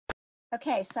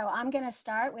Okay, so I'm going to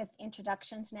start with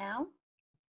introductions now.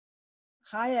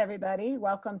 Hi, everybody.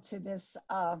 Welcome to this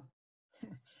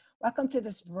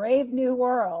brave new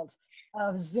world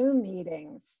of Zoom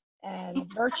meetings and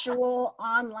virtual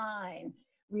online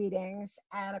readings.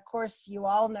 And of course, you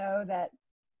all know that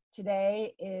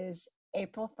today is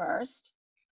April 1st,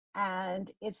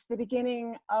 and it's the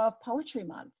beginning of Poetry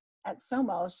Month at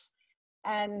SOMOS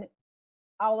and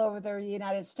all over the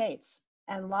United States.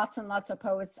 And lots of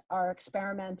poets are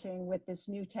experimenting with this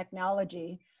new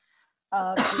technology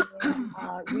of doing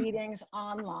readings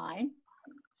online.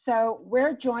 So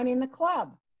we're joining the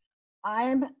club.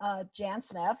 I'm Jan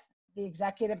Smith, the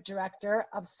executive director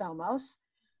of SOMOS,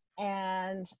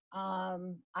 and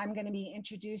I'm going to be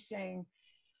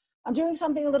I'm doing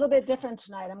something a little bit different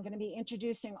tonight. I'm going to be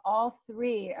introducing all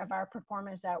three of our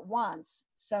performers at once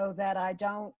so that I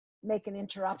don't make an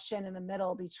interruption in the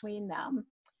middle between them.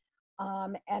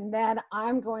 And then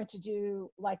I'm going to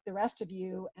do like the rest of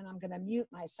you, and I'm going to mute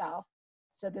myself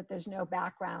so that there's no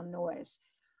background noise.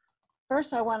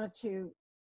 First, I wanted to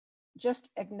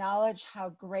just acknowledge how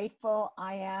grateful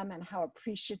I am and how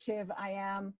appreciative I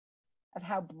am of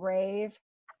how brave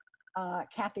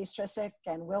Kathy Strisik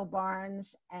and Will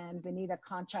Barnes and Benito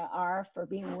Concha are for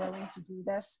being willing to do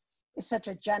this. It's such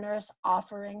a generous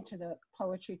offering to the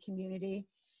poetry community.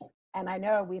 And I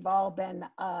know we've all been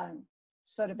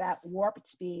sort of at warp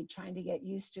speed trying to get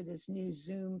used to this new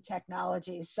Zoom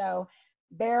technology. So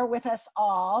bear with us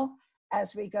all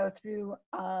as we go through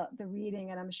the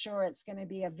reading, and I'm sure it's going to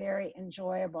be a very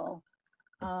enjoyable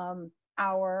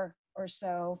hour or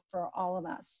so for all of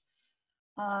us.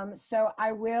 So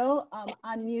I will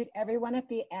unmute everyone at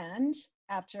the end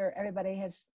after everybody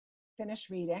has finished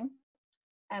reading.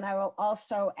 And I will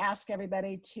also ask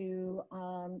everybody to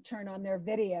turn on their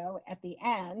video at the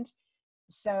end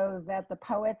so that the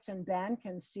poets and Ben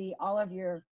can see all of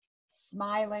your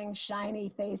smiling, shiny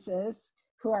faces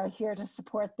who are here to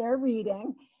support their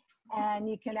reading. And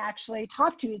you can actually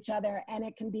talk to each other, and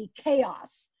it can be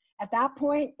chaos. At that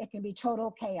point, it can be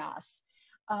total chaos,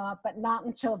 but not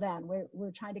until then.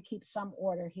 We're trying to keep some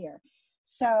order here.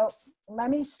 So let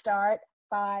me start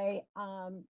by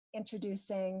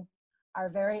introducing our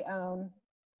very own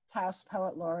Taos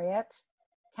Poet Laureate,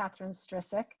 Catherine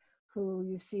Strisik, who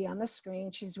you see on the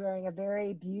screen. She's wearing a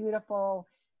very beautiful,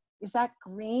 is that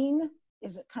green?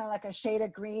 Is it kind of like a shade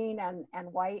of green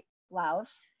and white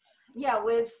blouse? Yeah,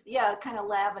 kind of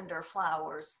lavender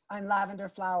flowers. And lavender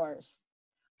flowers.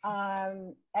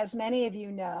 As many of you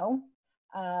know,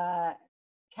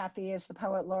 Kathy is the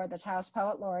Poet Laureate, the Taos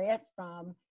Poet Laureate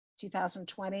from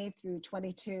 2020 through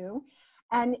 22.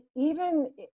 And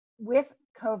even with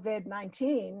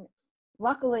COVID-19,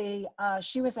 luckily,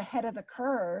 she was ahead of the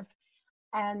curve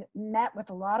and met with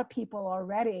a lot of people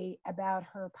already about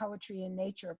her Poetry in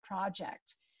Nature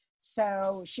project.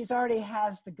 So she's already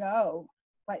has the go,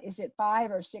 but is it 5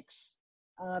 or 6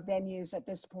 venues at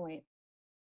this point?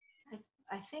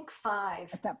 I think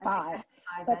 5. At that 5.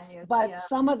 Venues, but yeah.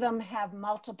 Some of them have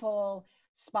multiple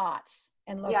spots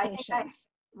and locations. Yeah, I think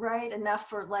right, enough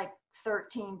for like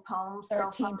 13 poems.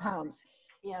 13 poems.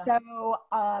 Yeah. So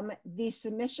the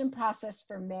submission process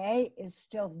for May is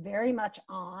still very much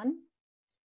on.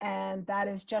 And that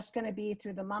is just going to be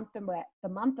through the month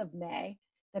of May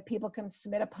that people can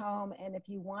submit a poem. And if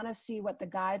you want to see what the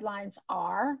guidelines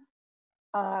are,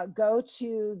 go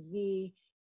to the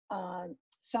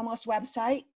SOMOS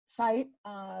website,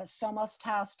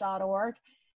 somostaos.org,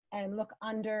 and look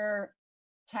under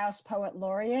Taos Poet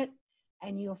Laureate,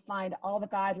 and you'll find all the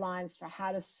guidelines for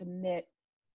how to submit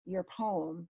your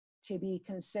poem to be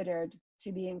considered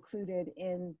to be included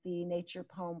in the Nature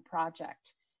Poem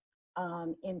Project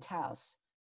in Taos.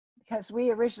 Because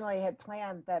we originally had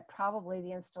planned that probably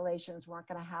the installations weren't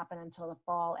going to happen until the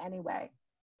fall anyway.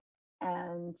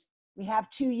 And we have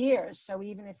 2 years, so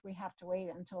even if we have to wait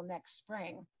until next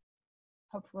spring,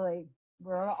 hopefully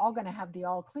we're all going to have the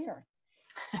all clear.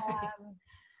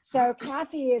 So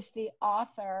Kathy is the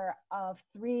author of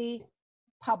 3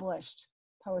 published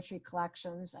poetry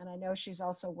collections, and I know she's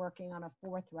also working on a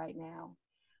 4th right now.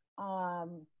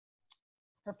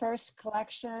 Her first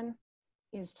collection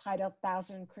is titled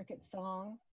Thousand Cricket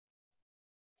Song.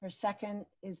 Her second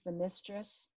is The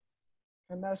Mistress.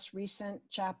 Her most recent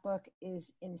chapbook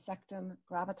is Insectum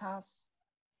Gravitas.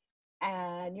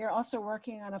 And you're also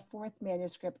working on a 4th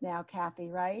manuscript now, Kathy,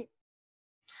 right?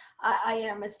 I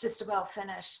am. It's just about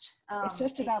finished. It's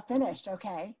just about finished,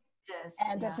 okay. It is.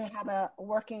 And does it have a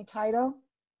working title?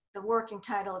 The working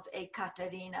title is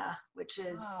Ekaterina, which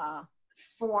is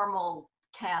formal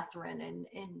Catherine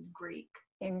in Greek.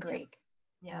 In Greek.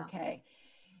 Yeah. Okay.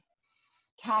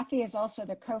 Kathy is also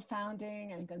the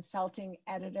co-founding and consulting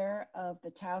editor of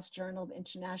the Taos Journal of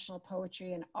International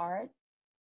Poetry and Art.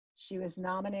 She was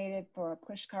nominated for a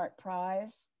Pushcart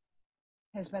Prize,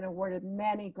 has been awarded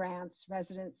many grants,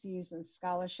 residencies, and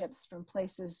scholarships from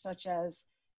places such as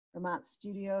Vermont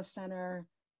Studio Center,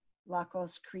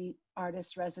 Lacos Crete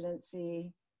Artist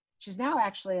Residency. She's now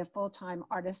actually a full-time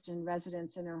artist in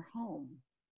residence in her home,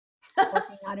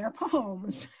 working on her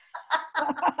poems.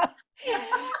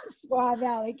 Squaw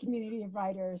Valley Community of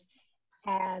Writers,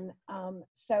 and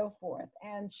so forth.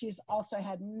 And she's also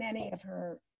had many of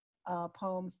her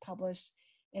poems published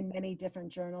in many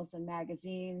different journals and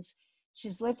magazines.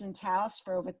 She's lived in Taos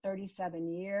for over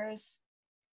 37 years.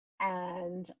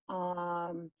 And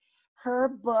her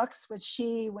books, which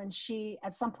when she,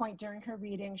 at some point during her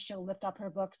reading, she'll lift up her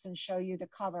books and show you the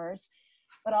covers.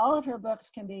 But all of her books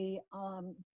can be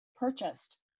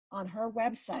purchased on her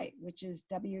website, which is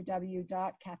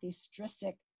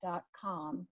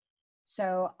www.kathystrisik.com.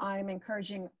 So I'm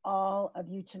encouraging all of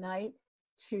you tonight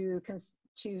to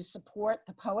support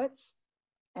the poets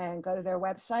and go to their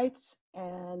websites.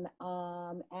 And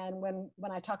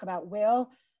when I talk about Will,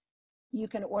 you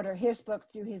can order his book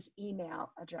through his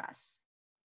email address.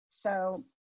 So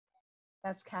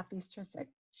that's Kathy Strisik.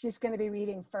 She's going to be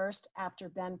reading first after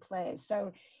Ben plays.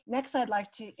 So next I'd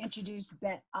like to introduce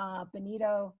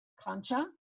Benito Concha,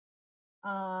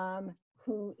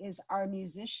 who is our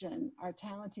musician, our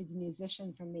talented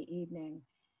musician from the evening.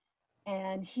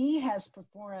 And he has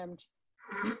performed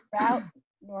throughout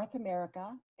North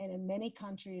America and in many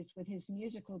countries with his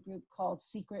musical group called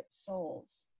Secret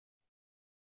Souls.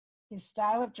 His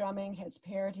style of drumming has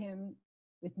paired him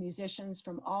with musicians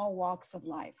from all walks of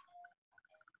life.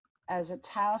 As a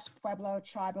Taos Pueblo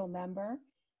tribal member,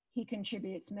 he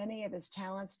contributes many of his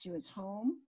talents to his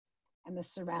home and the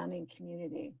surrounding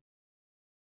community.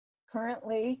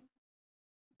 Currently,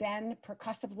 Ben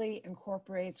percussively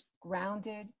incorporates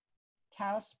grounded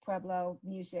Taos Pueblo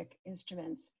music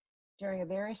instruments during a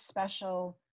very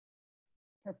special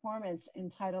performance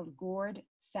entitled Gourd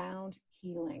Sound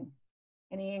Healing.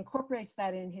 And he incorporates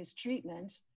that in his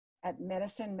treatment at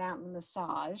Medicine Mountain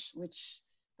Massage, which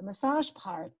the massage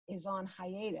part is on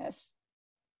hiatus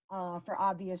for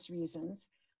obvious reasons.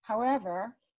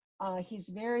 However, he's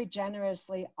very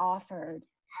generously offered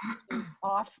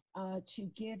to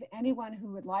give anyone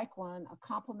who would like one a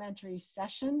complimentary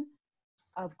session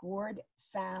of Gourd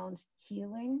Sound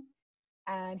Healing.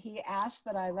 And he asked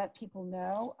that I let people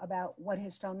know about what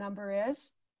his phone number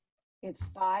is. It's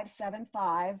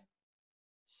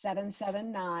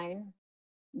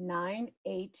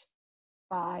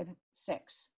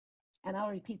 575-779-9856. And I'll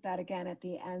repeat that again at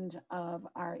the end of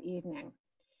our evening.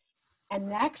 And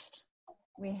next,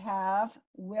 we have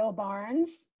Will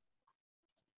Barnes,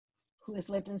 who has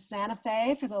lived in Santa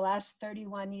Fe for the last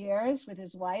 31 years with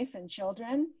his wife and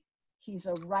children. He's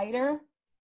a writer,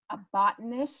 a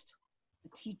botanist, a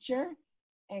teacher,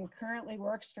 and currently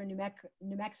works for New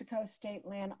Mexico State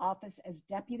Land Office as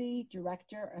Deputy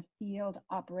Director of Field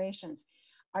Operations.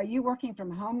 Are you working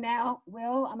from home now,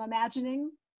 Will, I'm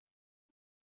imagining?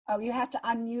 Oh, you have to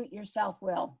unmute yourself,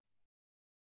 Will.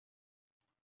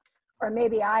 Or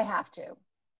maybe I have to.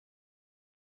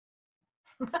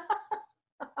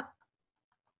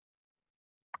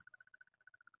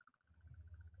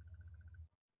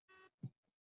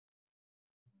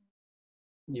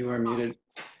 You are muted.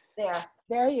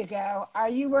 There you go. Are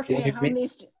you working at home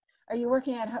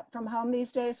from home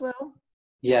these days, Will?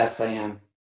 Yes, I am.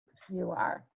 You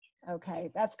are.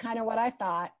 Okay, that's kind of what I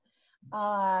thought.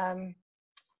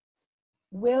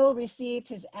 Will received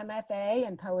his MFA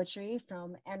in poetry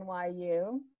from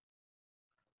NYU.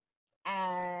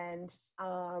 And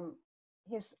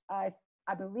I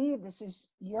believe this is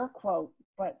your quote,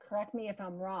 but correct me if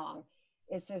I'm wrong.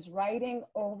 It says writing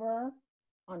over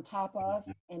on top of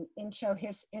an intro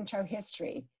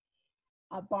history.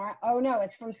 Oh no,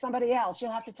 it's from somebody else.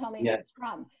 You'll have to tell me who it's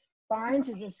from. Barnes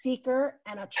is a seeker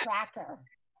and a tracker,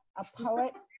 a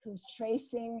poet whose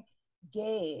tracing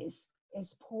gaze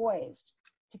is poised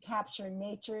to capture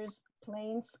nature's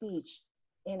plain speech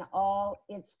in all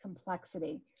its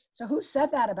complexity. So who said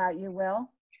that about you,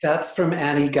 Will? That's from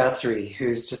Annie Guthrie,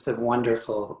 who's just a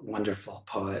wonderful, wonderful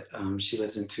poet. She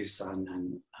lives in Tucson,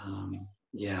 and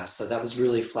yeah, so that was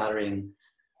really flattering.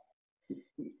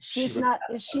 Is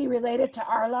she related to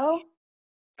Arlo?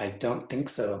 I don't think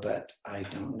so, but I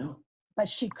don't know. But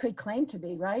she could claim to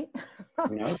be, right?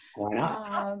 No, why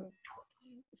not?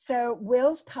 So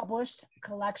Will's published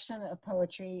collection of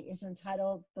poetry is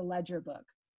entitled The Ledgerbook.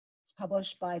 It's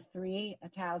published by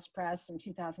Taos Press in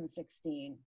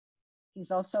 2016.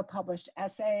 He's also published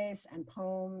essays and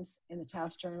poems in the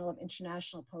Taos Journal of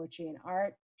International Poetry and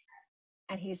Art.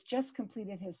 And he's just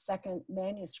completed his second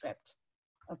manuscript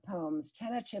of poems,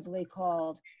 tentatively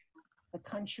called The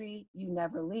Country You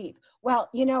Never Leave. Well,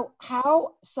 you know,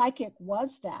 how psychic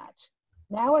was that?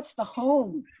 Now it's the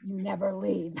home you never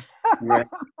leave. Right.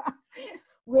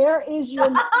 Where is your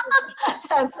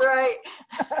That's right.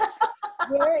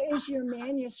 where is your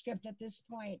manuscript at this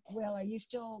point, Will? Are you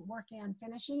still working on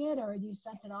finishing it, or have you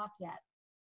sent it off yet?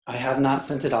 I have not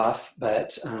sent it off,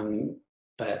 but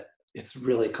it's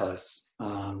really close.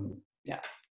 Yeah.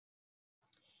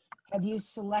 Have you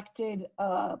selected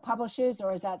publishers,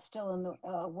 or is that still in the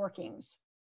workings?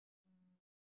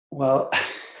 Well,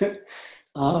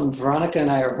 Veronica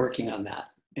and I are working on that,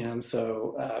 and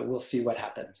so we'll see what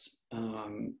happens.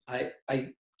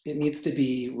 It needs to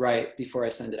be right before I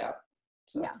send it out.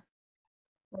 So. Yeah.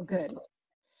 Well, good.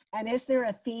 And is there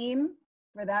a theme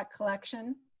for that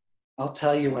collection? I'll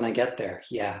tell you when I get there.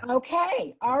 Yeah.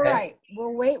 Okay. All Okay. right.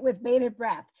 We'll wait with bated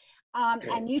breath.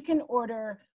 And you can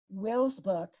order Will's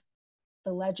book,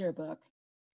 the Ledgerbook,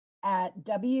 at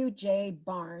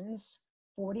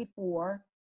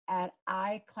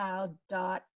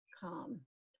wjbarnes44@icloud.com.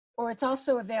 Or it's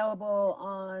also available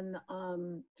on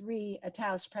a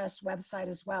Taos Press website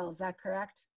as well. Is that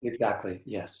correct? Exactly.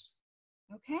 Yes.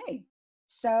 Okay.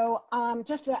 So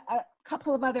just a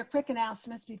couple of other quick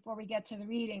announcements before we get to the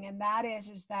reading, and that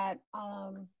is that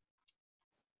I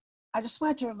just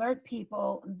wanted to alert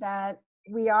people that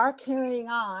we are carrying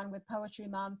on with Poetry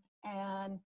Month,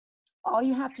 and all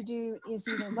you have to do is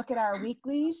either look at our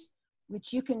weeklies,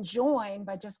 which you can join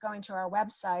by just going to our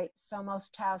website,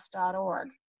 somostaos.org,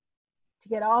 to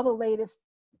get all the latest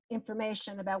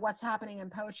information about what's happening in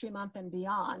Poetry Month and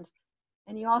beyond.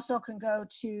 And you also can go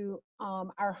to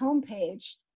our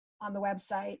homepage on the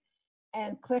website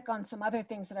and click on some other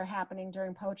things that are happening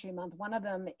during Poetry Month. One of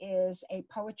them is a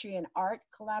poetry and art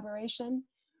collaboration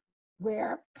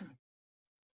where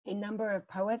a number of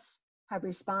poets have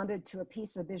responded to a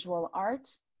piece of visual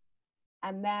art.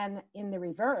 And then in the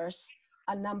reverse,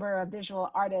 a number of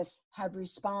visual artists have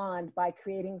responded by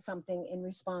creating something in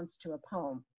response to a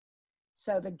poem.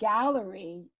 So the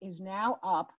gallery is now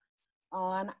up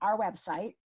on our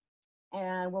website,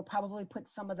 and we'll probably put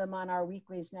some of them on our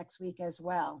weeklies next week as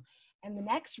well. And the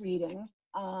next reading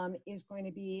is going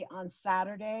to be on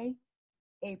Saturday,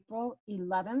 April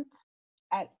 11th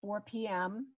at 4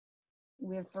 p.m.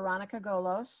 with Veronica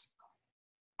Golos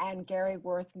and Gary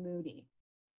Worth Moody.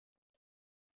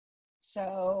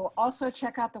 So also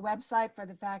check out the website for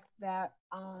the fact that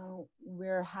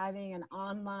we're having an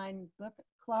online book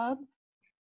club.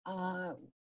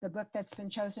 The book that's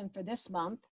been chosen for this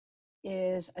month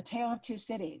is A Tale of Two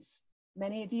Cities.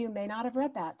 Many of you may not have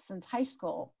read that since high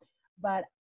school, but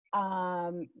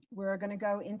we're going to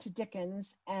go into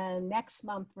Dickens, and next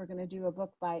month we're going to do a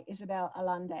book by Isabel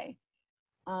Allende.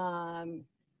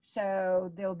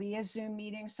 So there'll be a Zoom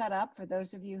meeting set up for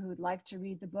those of you who'd like to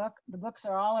read the book. The books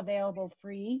are all available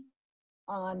free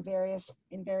on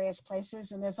in various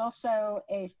places, and there's also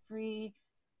a free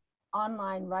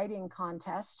online writing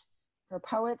contest for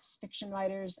poets, fiction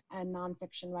writers, and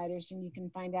nonfiction writers, and you can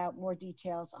find out more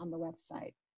details on the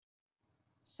website.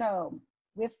 So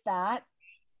with that,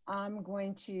 I'm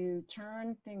going to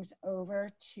turn things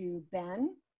over to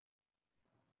Ben.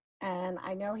 And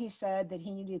I know he said that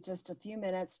he needed just a few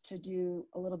minutes to do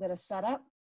a little bit of setup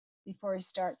before he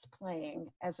starts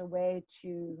playing as a way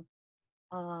to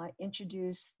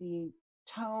introduce the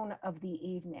tone of the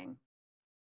evening.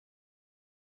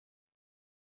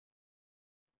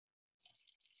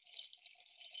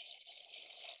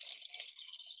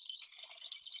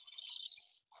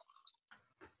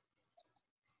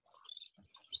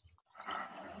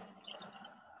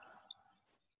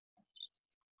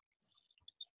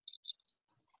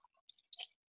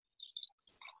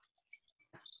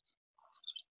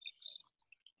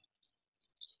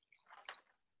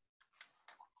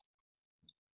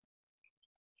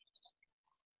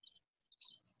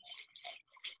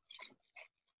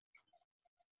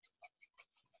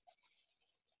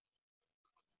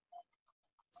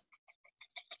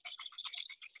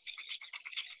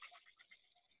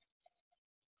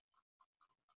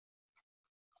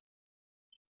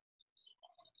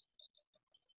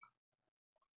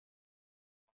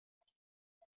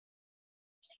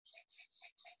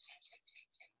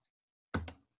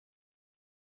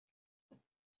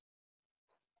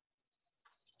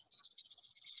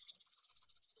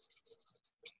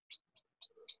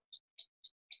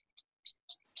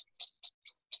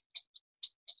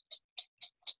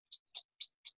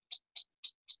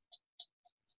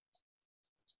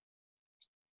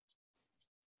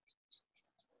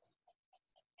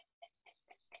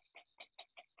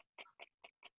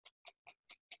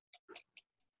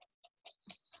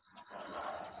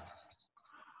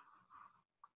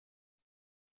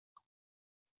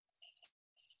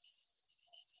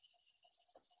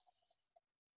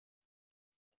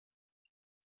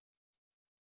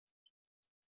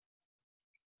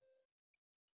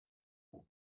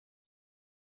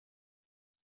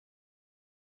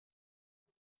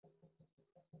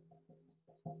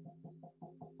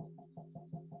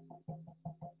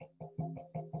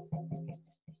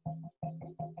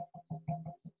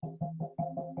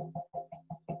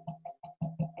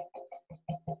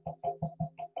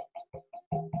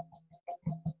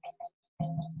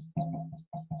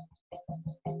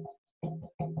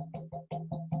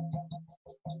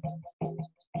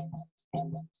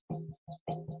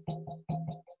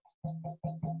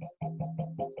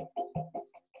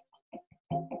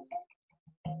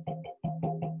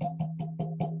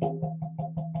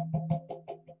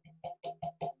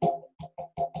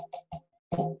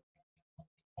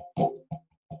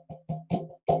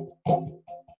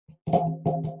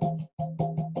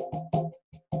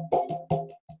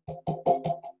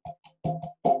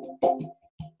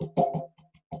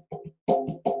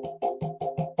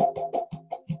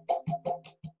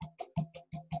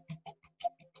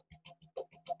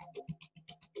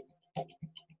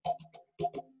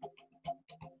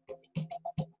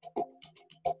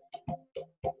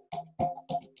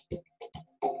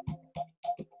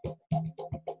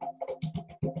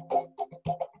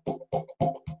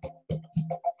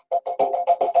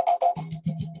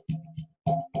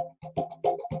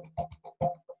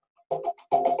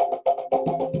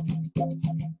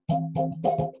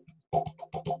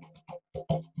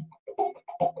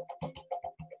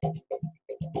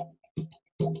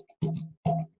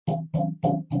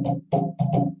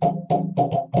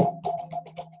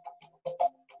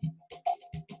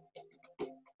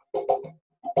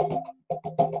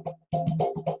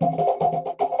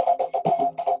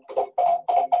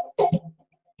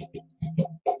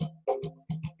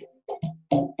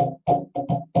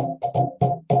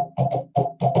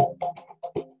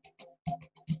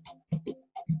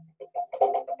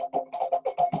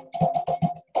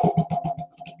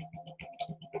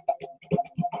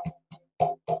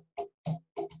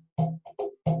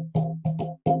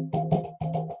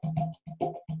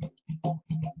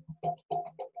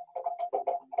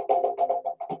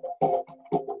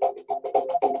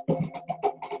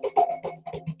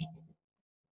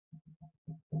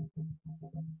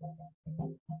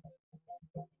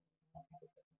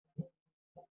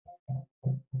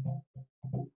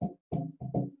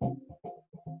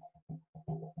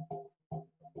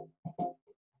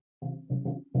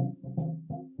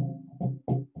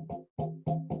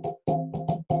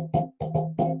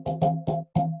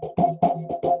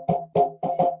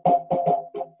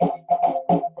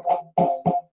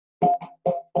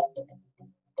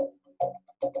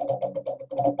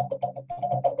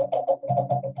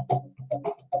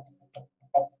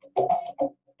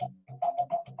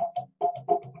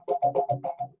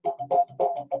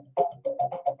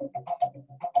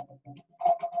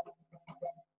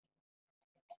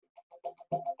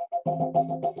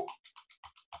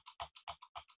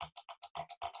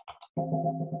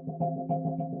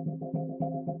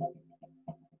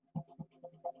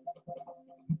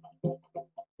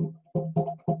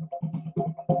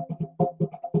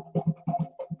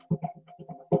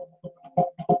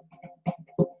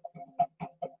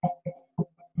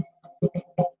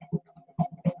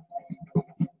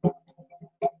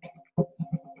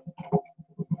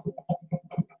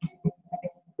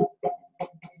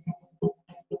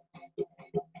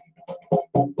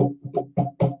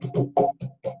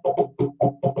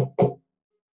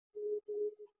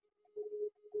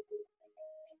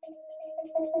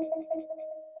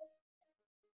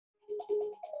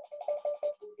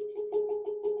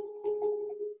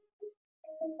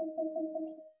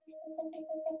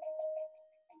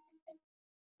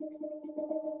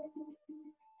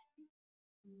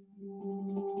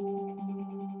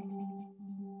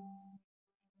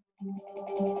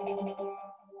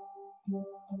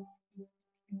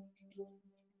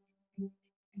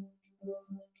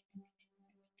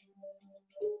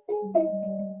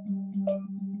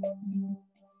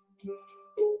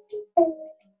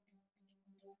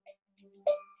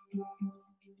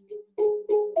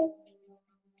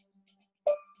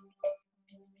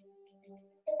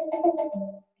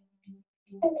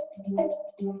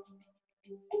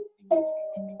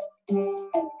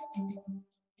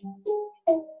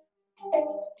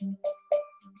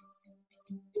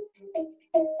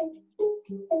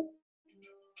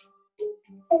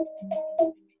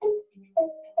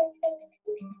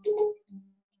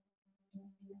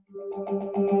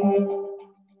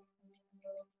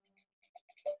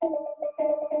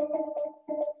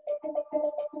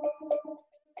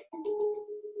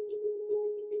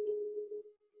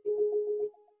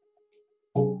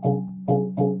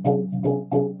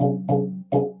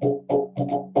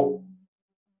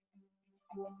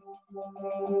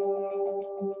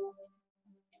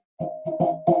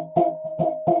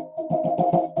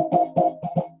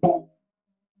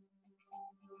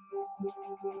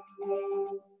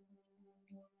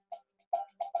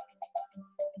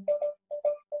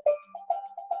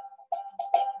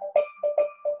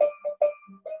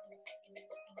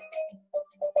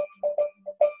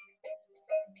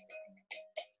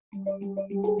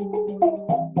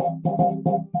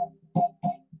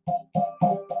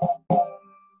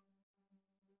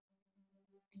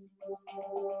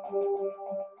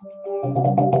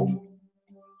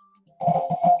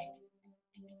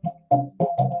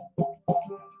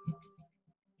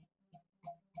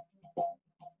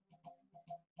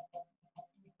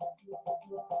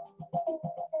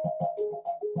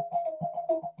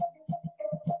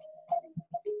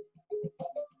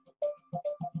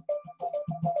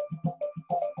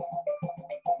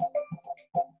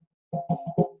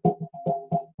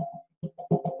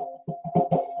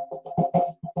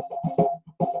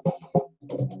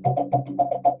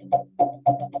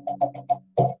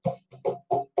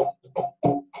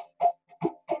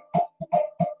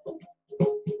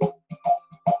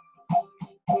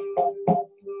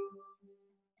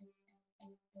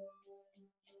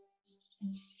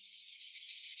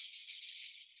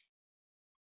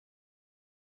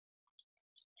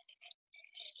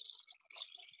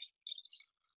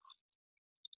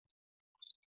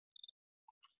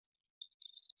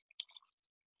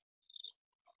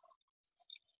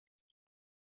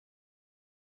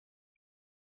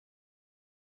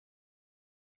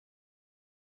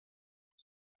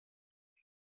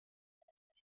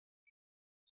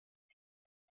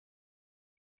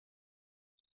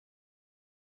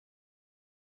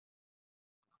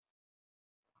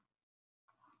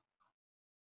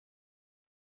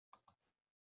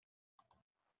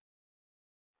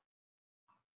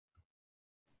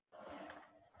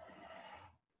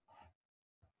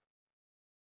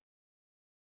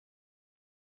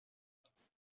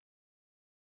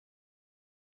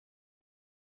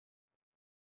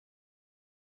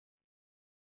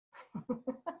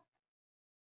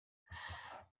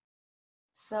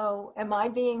 So am I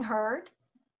being heard?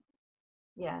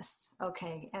 Yes.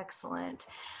 Okay, excellent.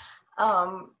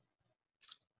 That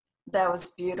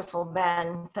was beautiful,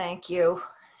 Ben. Thank you.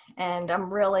 And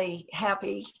I'm really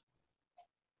happy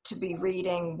to be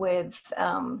reading with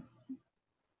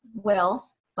Will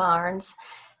Barnes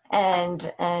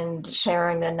and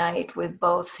sharing the night with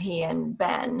both he and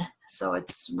Ben. So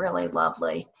it's really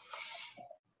lovely.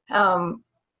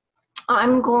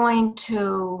 I'm going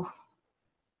to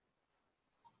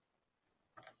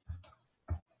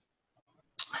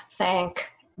thank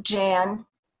Jan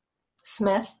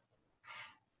Smith,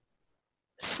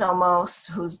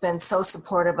 SOMOS, who's been so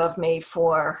supportive of me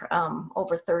for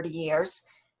over 30 years.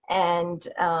 And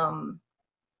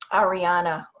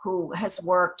Ariana, who has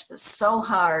worked so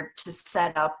hard to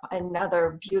set up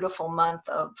another beautiful month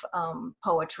of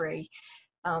poetry.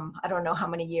 I don't know how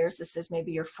many years this is,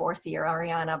 maybe your fourth year,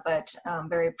 Ariana, but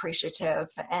very appreciative.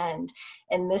 And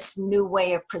this new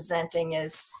way of presenting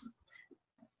is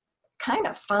kind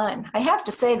of fun. I have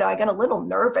to say, though, I got a little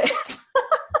nervous.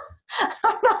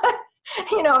 I'm not,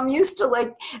 I'm used to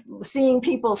like seeing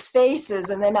people's faces,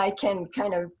 and then I can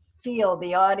kind of feel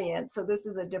the audience. So this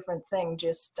is a different thing.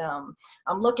 Just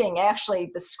I'm looking,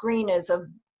 actually, the screen is of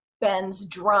Ben's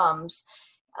drums.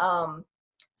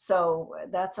 So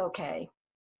that's okay.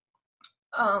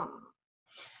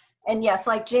 And yes,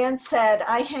 like Jan said,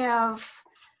 I have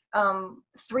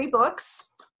 3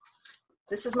 books.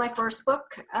 This is my first book,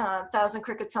 Thousand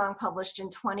Cricket Song, published in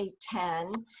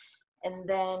 2010. And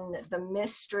then The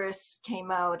Mistress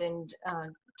came out in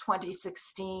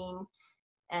 2016.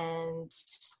 And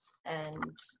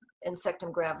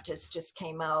Insectum Gravitas just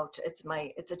came out.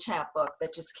 It's a chapbook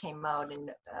that just came out in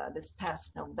this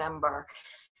past November.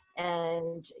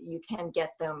 And you can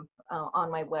get them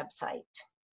on my website.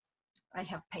 I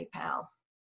have PayPal.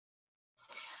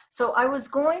 So I was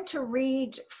going to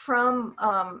read from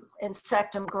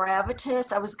Insectum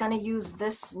Gravitas. I was going to use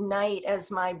this night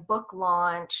as my book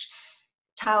launch,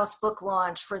 Taos book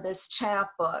launch for this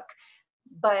chapbook.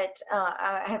 But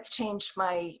I have changed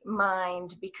my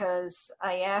mind because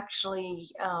I actually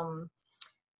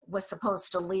was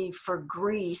supposed to leave for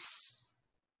Greece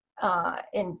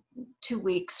in 2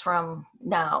 weeks from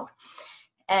now.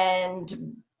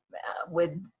 And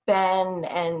with Ben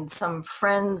and some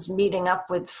friends, meeting up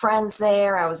with friends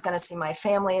there. I was going to see my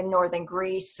family in northern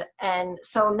Greece. And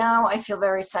so now I feel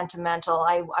very sentimental.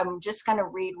 I'm just going to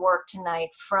read work tonight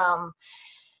from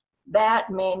that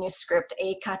manuscript,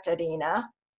 A Caterina.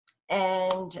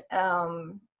 And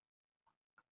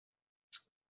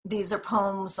these are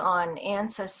poems on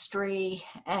ancestry,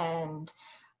 and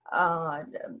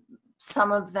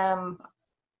some of them,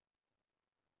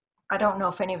 I don't know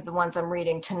if any of the ones I'm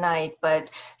reading tonight,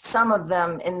 but some of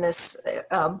them in this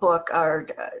book are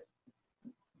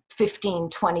 15,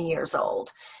 20 years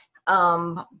old.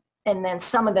 And then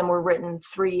some of them were written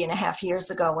 3.5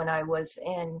 years ago when I was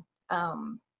in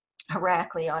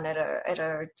Heraklion at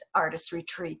a artist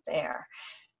retreat there.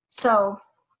 So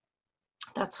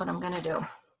that's what I'm going to do.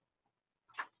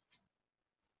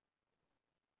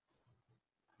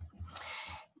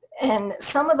 And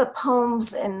some of the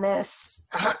poems in this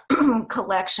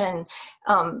collection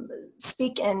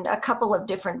speak in a couple of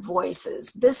different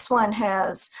voices. This one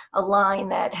has a line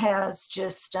that has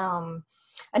just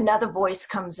another voice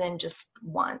comes in just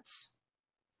once.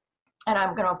 And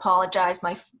I'm going to apologize.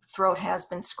 My throat has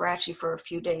been scratchy for a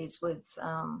few days with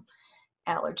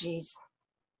allergies.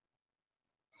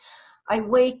 I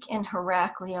wake in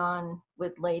Heraklion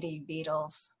with lady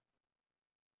beetles.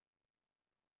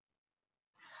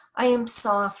 I am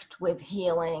soft with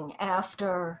healing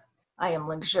after I am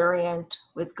luxuriant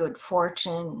with good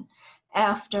fortune,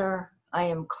 after I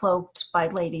am cloaked by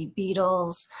lady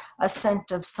beetles, a scent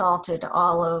of salted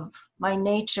olive. My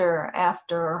nature,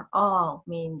 after all,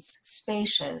 means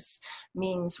spacious,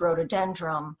 means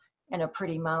rhododendron and a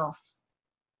pretty mouth.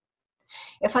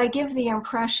 If I give the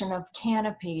impression of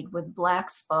canopied with black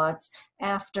spots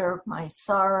after my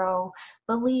sorrow,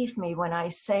 believe me when I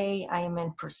say I am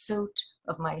in pursuit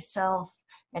of myself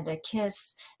and a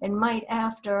kiss, and might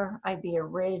after I be a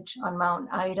ridge on Mount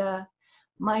Ida,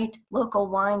 might local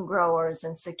wine growers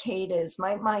and cicadas,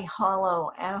 might my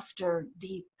hollow after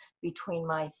deep between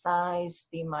my thighs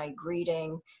be my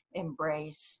greeting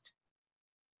embraced.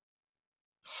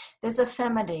 There's a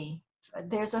femininity,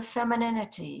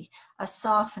 a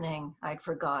softening I'd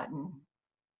forgotten.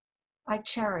 I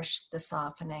cherish the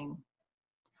softening.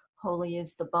 Holy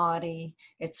is the body,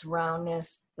 its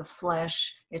roundness, the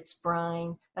flesh, its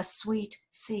brine, a sweet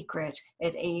secret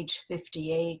at age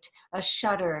 58, a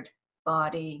shuttered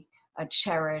body, a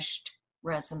cherished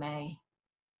resume.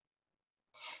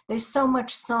 There's so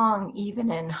much song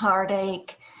even in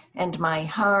heartache, and my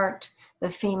heart, the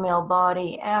female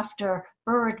body, after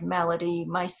bird melody,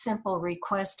 my simple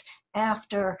request,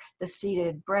 after the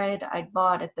seeded bread I'd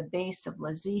bought at the base of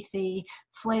Lazithi,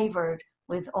 flavored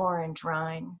with orange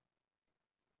rind.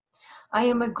 I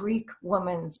am a Greek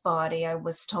woman's body, I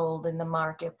was told in the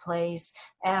marketplace,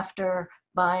 after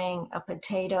buying a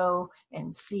potato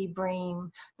and sea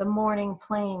bream. The morning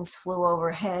planes flew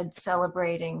overhead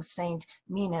celebrating St.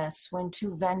 Minas when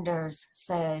 2 vendors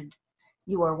said,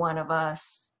 "You are one of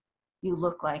us, you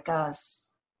look like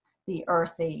us," the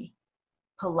earthy,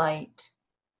 polite,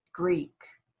 Greek,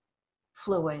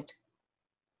 fluid.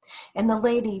 And the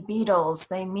lady beetles,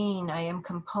 they mean I am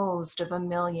composed of a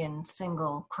million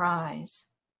single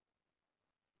cries.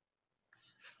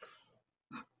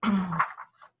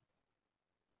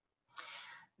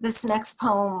 This next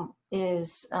poem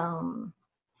is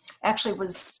actually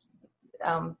was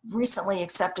recently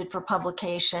accepted for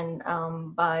publication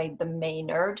by the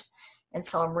Maynard. And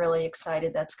so I'm really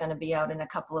excited that's going to be out in a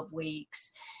couple of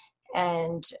weeks.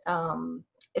 And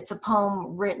it's a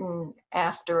poem written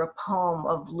after a poem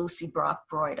of Lucy Brock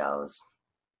Broido's.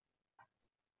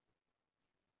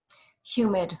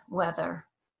 Humid weather.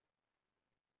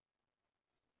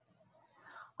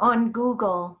 On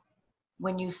Google,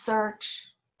 when you search,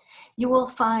 you will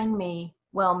find me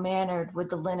well-mannered with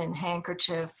the linen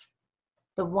handkerchief,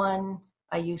 the one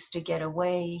I used to get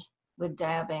away with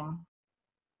dabbing.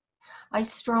 I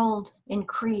strolled in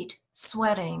Crete,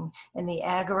 sweating in the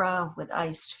agora with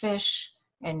iced fish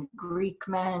and Greek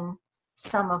men,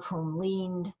 some of whom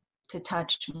leaned to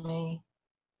touch me.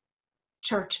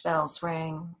 Church bells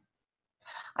rang.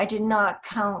 I did not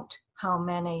count how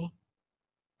many.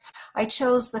 I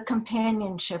chose the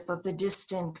companionship of the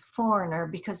distant foreigner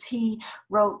because he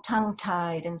wrote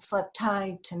tongue-tied and slept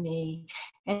tied to me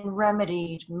and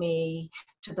remedied me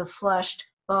to the flushed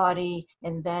body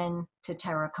and then to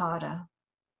terracotta.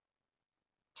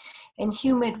 In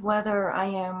humid weather, I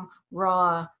am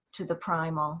raw to the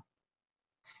primal.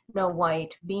 No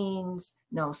white beans,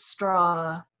 no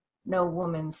straw, no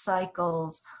woman's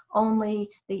cycles, only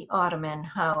the Ottoman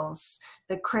house,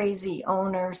 the crazy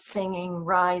owner singing,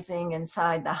 rising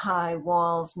inside the high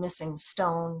walls, missing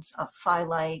stones of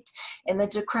phyllite, in the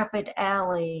decrepit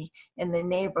alley in the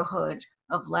neighborhood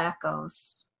of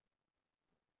Lacos.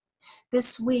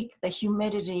 This week, the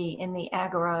humidity in the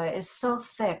agora is so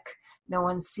thick, no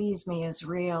one sees me as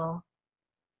real.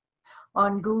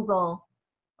 On Google,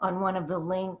 on one of the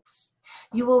links,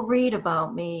 you will read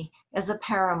about me as a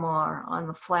paramour on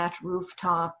the flat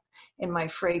rooftop, in my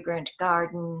fragrant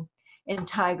garden, in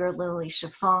tiger lily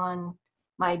chiffon,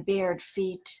 my bared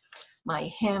feet, my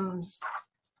hymns,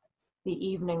 the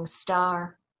evening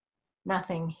star,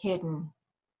 nothing hidden.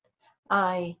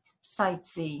 I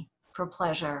sightsee for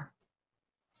pleasure.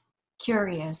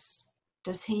 Curious,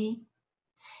 does he?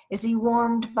 Is he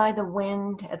warmed by the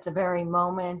wind at the very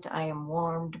moment I am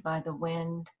warmed by the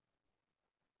wind?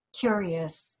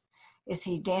 Curious, is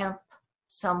he damp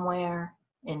somewhere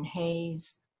in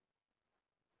haze?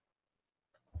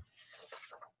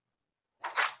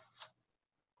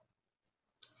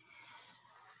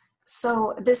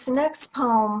 So this next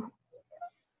poem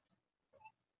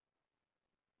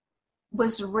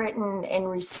was written in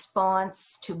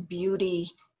response to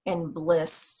beauty and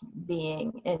bliss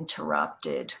being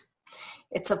interrupted.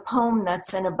 It's a poem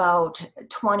that's in about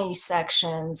 20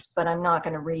 sections, but I'm not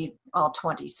going to read all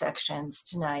 20 sections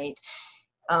tonight.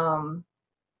 And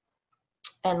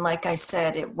like I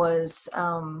said, it was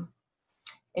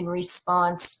in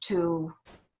response to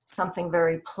something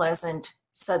very pleasant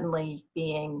suddenly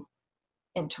being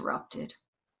interrupted.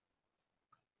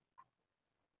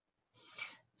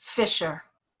 Fisher.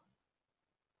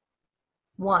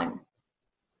 1.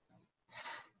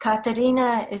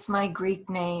 Katerina is my Greek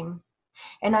name,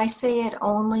 and I say it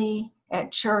only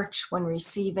at church when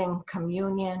receiving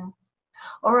communion,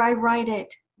 or I write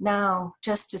it now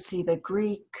just to see the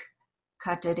Greek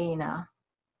Katerina.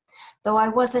 Though I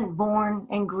wasn't born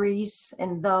in Greece,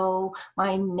 and though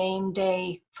my name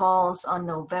day falls on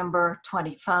November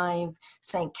 25,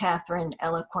 St. Catherine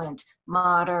Eloquent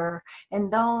Martyr,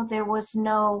 and though there was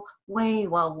no way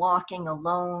while walking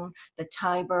alone, the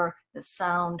Tiber, the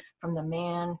sound from the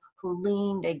man who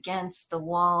leaned against the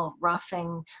wall,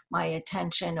 roughing my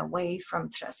attention away from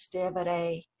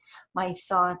Trastevere, my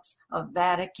thoughts of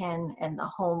Vatican and the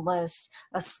homeless,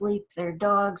 asleep, their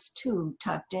dogs too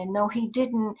tucked in. No, he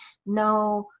didn't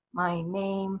know my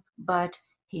name, but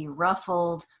he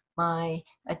ruffled my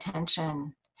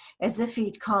attention, as if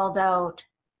he'd called out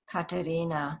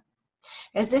Katerina,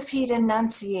 as if he'd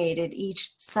enunciated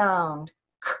each sound,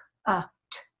 k,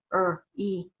 t,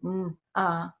 e, n,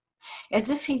 as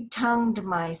if he'd tongued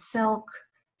my silk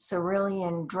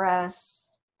cerulean dress,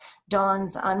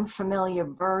 dawn's unfamiliar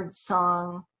bird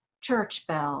song, church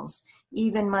bells,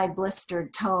 even my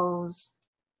blistered toes,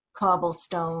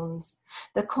 cobblestones,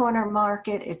 the corner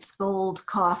market, its gold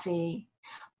coffee,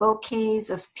 bouquets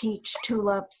of peach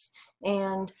tulips,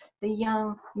 and the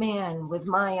young man with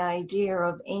my idea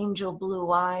of angel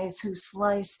blue eyes who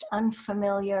sliced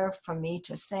unfamiliar for me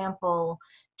to sample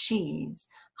cheese,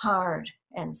 hard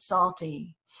and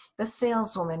salty. The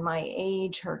saleswoman my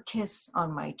age, her kiss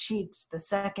on my cheeks the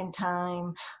second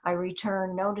time I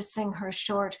return, noticing her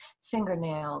short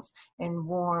fingernails and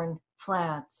worn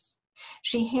flats.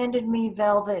 She handed me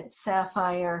velvet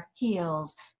sapphire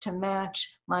heels to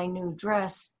match my new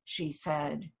dress, she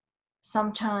said.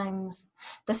 Sometimes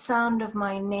the sound of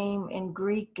my name in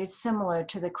Greek is similar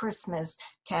to the Christmas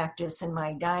cactus in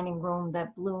my dining room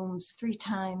that blooms 3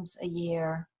 times a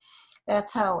year.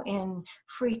 That's how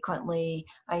infrequently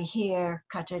I hear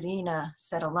Katerina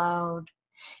said aloud.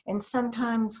 And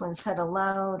sometimes when said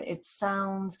aloud, it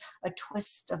sounds a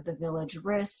twist of the village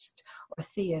wrist, or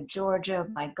Thea Georgia,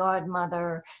 my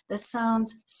godmother, that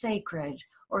sounds sacred,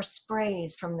 or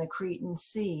sprays from the Cretan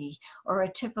Sea, or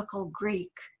a typical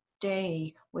Greek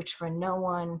day, which for no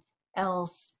one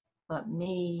else but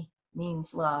me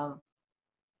means love.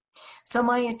 So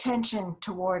my attention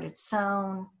toward its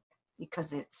sound,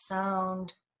 because its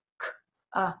sound,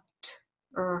 k-a-t-r-e-n-na,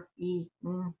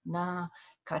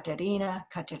 Katerina,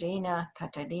 Katerina,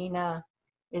 Katerina,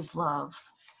 is love.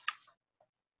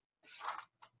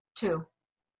 2.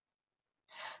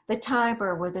 The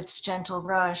Tiber with its gentle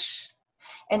rush,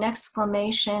 an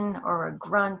exclamation or a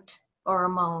grunt or a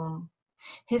moan.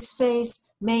 His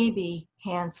face may be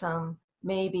handsome,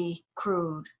 maybe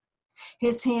crude.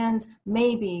 His hands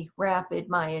may be rapid,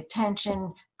 my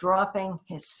attention dropping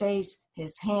his face,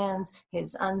 his hands,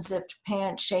 his unzipped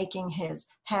pants shaking, his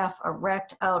half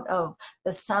erect out of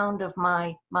the sound of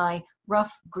my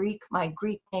rough Greek, my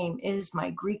Greek name is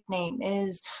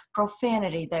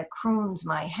profanity that croons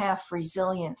my half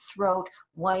resilient throat,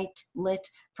 white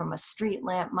lit from a street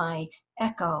lamp, my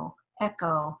echo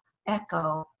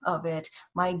of it.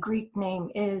 My Greek name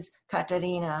is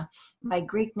Katerina. My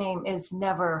Greek name is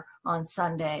never on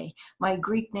Sunday. My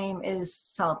Greek name is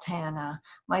Sultana.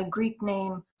 My Greek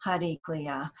name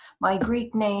Hariklia. My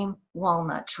Greek name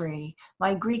Walnut Tree.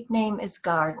 My Greek name is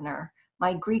Gardener.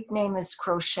 My Greek name is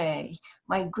Crochet.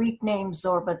 My Greek name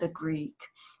Zorba the Greek.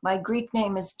 My Greek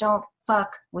name is Don't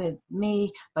Fuck with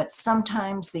Me, but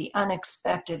sometimes the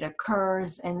unexpected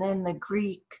occurs, and then the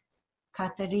Greek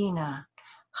Katerina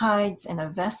hides in a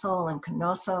vessel in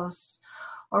Knossos,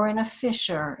 or in a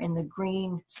fissure in the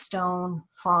green stone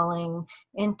falling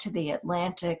into the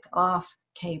Atlantic off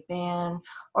Cape Ann,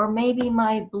 or maybe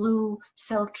my blue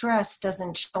silk dress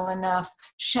doesn't show enough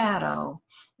shadow,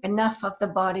 enough of the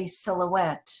body's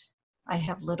silhouette I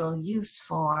have little use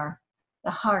for,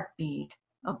 the heartbeat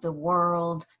of the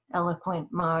world, eloquent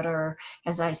martyr,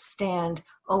 as I stand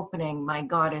opening my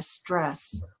goddess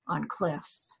dress on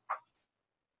cliffs.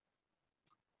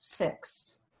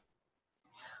 6.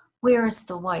 Where is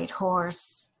the white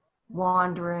horse,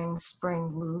 wandering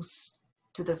spring loose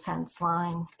to the fence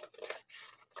line?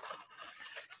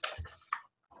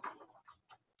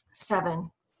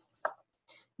 7.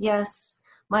 Yes,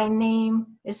 my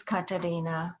name is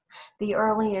Katerina, the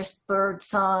earliest bird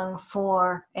song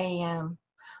 4 a.m.,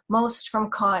 most from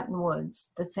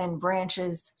cottonwoods, the thin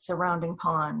branches surrounding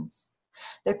ponds.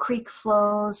 The creek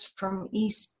flows from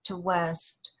east to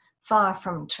west, far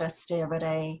from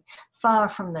Trastevere, far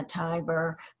from the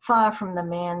Tiber, far from the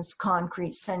man's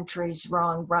concrete centuries,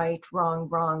 wrong, right,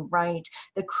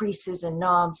 the creases and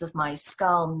knobs of my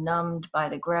skull numbed by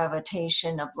the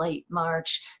gravitation of late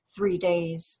March, 3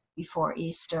 days before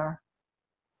Easter.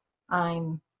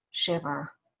 I'm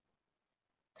shiver.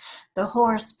 The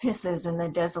horse pisses in the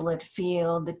desolate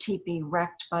field, the teepee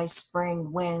wrecked by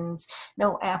spring winds,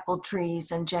 no apple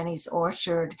trees in Jenny's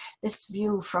orchard, this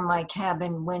view from my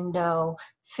cabin window,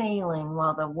 failing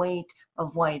while the weight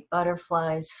of white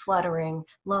butterflies fluttering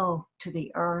low to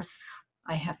the earth.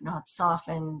 I have not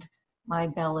softened my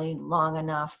belly long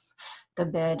enough, the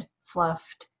bed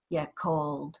fluffed yet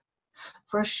cold.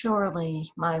 For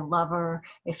surely my lover,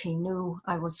 if he knew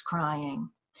I was crying,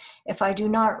 if I do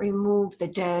not remove the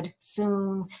dead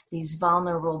soon, these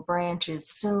vulnerable branches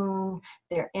soon,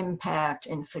 their impact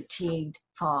and fatigued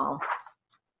fall.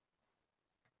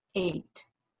 8.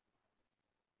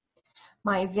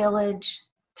 My village,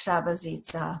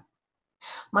 Trabazica.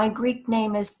 My Greek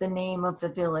name is the name of the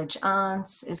village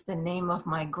aunts, is the name of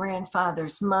my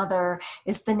grandfather's mother,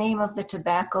 is the name of the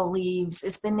tobacco leaves,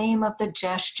 is the name of the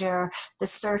gesture, the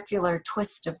circular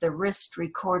twist of the wrist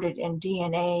recorded in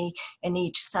DNA in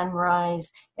each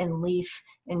sunrise and leaf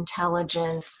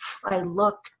intelligence. I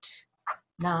looked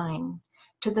 9.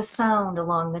 To the sound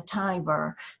along the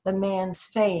Tiber, the man's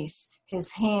face,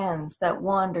 his hands that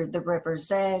wandered the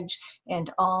river's edge,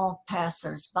 and all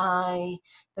passers-by.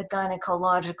 The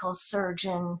gynecological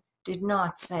surgeon did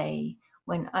not say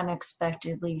when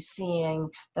unexpectedly seeing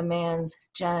the man's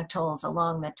genitals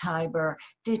along the Tiber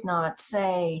did not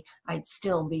say I'd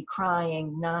still be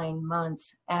crying 9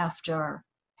 months after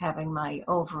having my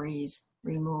ovaries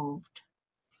removed.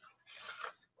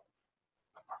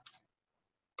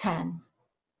 10.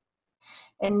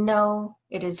 And no,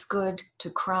 it is good to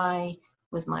cry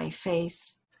with my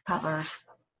face covered.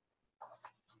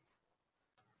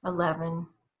 11.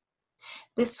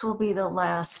 This will be the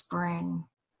last spring.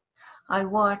 I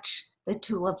watch the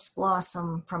tulips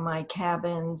blossom from my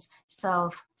cabin's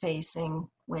south-facing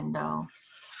window.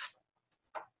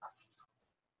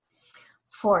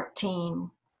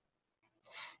 14.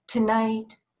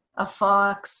 Tonight, a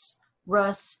fox,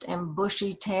 rust and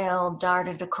bushy tail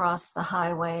darted across the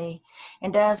highway,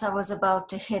 and as I was about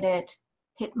to hit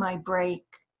my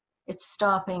brake, it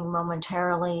stopping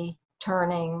momentarily,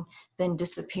 turning, then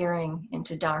disappearing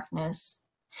into darkness.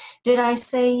 Did I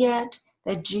say yet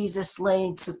that Jesus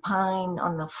laid supine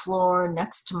on the floor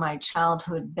next to my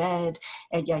childhood bed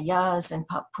at Yaya's and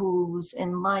Papu's,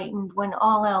 enlightened when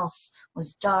all else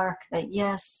was dark, that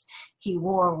yes, he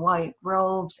wore white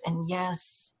robes, and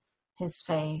yes, his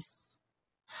face.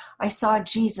 I saw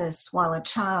Jesus while a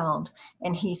child,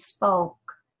 and he spoke,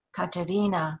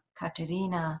 Katerina,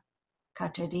 Katerina,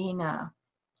 Katerina,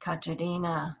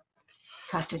 Katerina,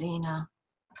 Katerina.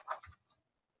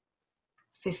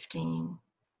 15.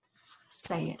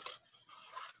 Say it.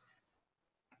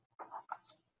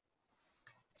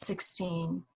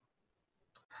 16.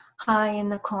 High in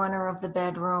the corner of the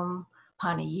bedroom,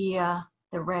 Panagia,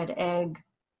 the red egg,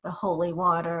 the holy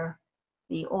water,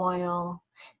 the oil.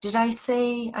 Did I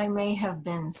say I may have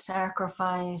been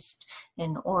sacrificed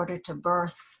in order to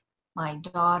birth my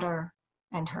daughter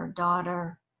and her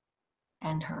daughter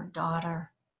and her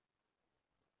daughter?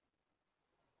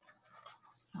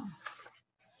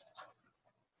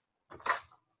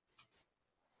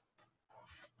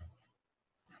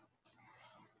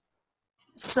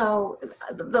 So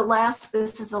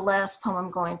this is the last poem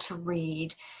I'm going to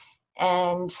read.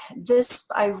 And this,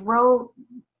 I wrote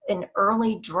an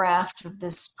early draft of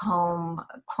this poem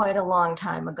quite a long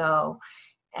time ago.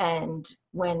 And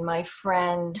when my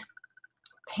friend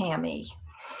Pammy,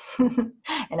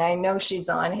 and I know she's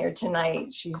on here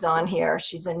tonight, she's on here,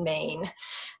 she's in Maine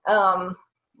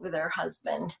with her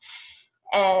husband.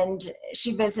 And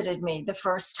she visited me the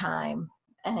first time,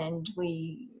 and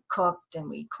we cooked and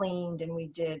we cleaned and we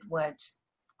did what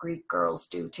Greek girls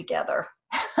do together.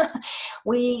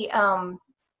 We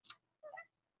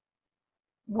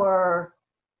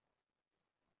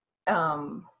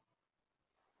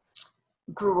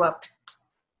grew up,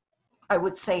 I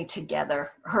would say,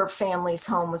 together. Her family's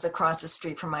home was across the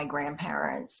street from my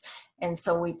grandparents, and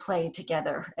so we played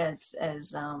together as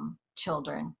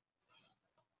children.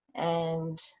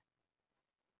 And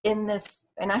in this,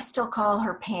 and I still call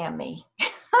her Pammy.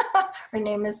 Her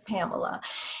name is Pamela.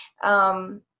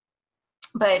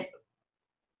 But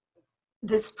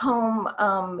this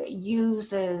poem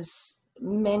uses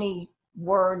many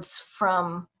words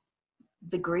from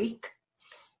the Greek,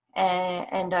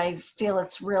 and I feel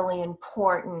it's really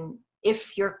important,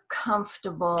 if you're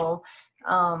comfortable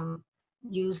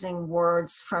using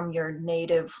words from your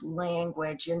native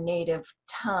language, your native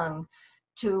tongue,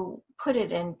 to put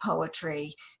it in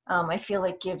poetry. I feel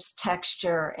it gives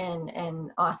texture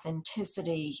and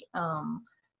authenticity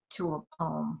to a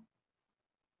poem.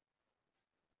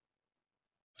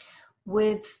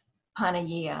 With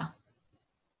Panagia.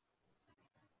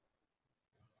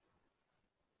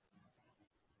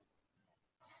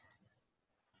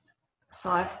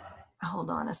 So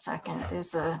hold on a second.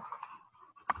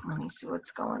 Let me see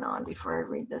what's going on before I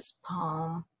read this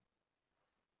poem.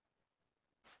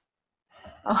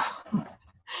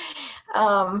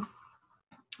 Oh,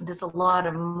 there's a lot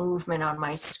of movement on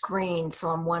my screen, so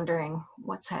I'm wondering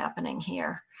what's happening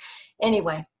here.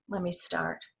 Anyway, let me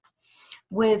start.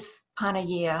 With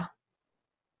Panagia.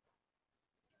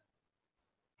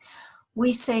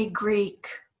 We say Greek.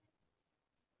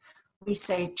 We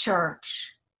say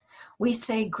church. We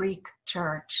say Greek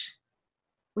church.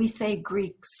 We say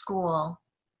Greek school.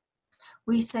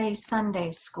 We say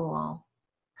Sunday school.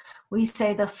 We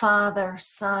say the Father,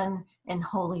 Son, and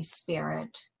Holy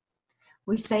Spirit.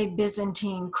 We say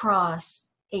Byzantine cross,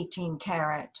 18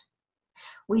 karat.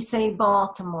 We say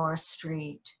Baltimore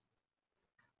Street.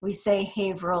 We say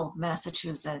Haverhill,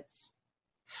 Massachusetts.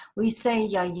 We say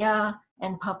Yaya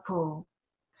and Papu.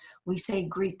 We say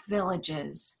Greek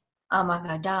villages,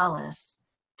 Amagadalis,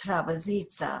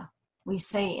 Travazica. We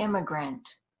say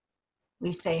immigrant.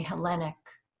 We say Hellenic.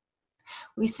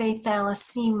 We say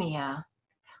thalassemia.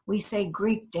 We say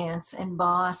Greek dance in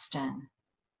Boston.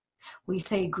 We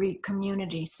say Greek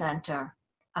Community Center,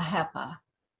 AHEPA.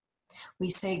 We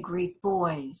say Greek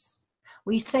boys.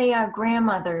 We say our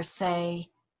grandmothers say,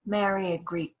 marry a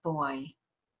Greek boy.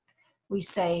 We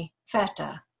say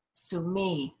feta,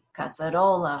 sumi,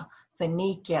 cazzarola,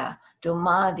 fenicia,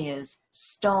 domadias,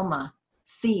 stoma,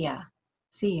 thea,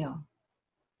 theo.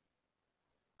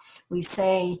 We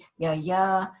say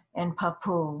yaya and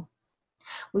papu.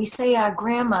 We say our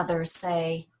grandmothers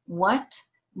say, what,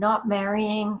 not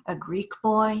marrying a Greek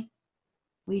boy?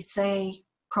 We say,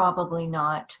 probably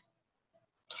not.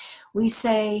 We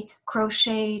say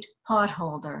crocheted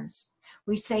potholders.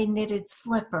 We say knitted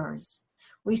slippers.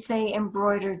 We say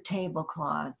embroidered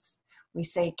tablecloths. We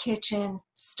say kitchen,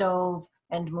 stove,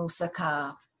 and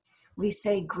moussaka. We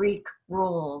say Greek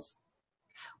rules.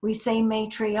 We say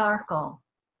matriarchal,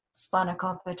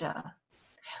 spanakopita.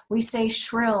 We say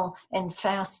shrill and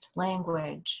fast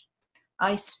language.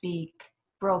 I speak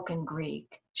broken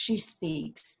Greek. She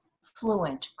speaks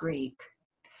fluent Greek.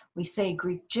 We say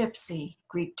Greek gypsy,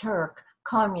 Greek Turk,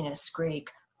 communist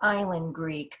Greek, island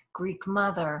Greek, Greek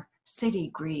mother, city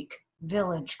Greek,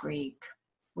 village Greek.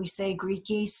 We say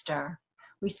Greek Easter.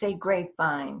 We say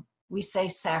grapevine. We say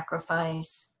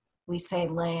sacrifice. We say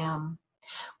lamb.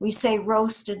 We say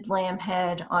roasted lamb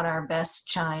head on our best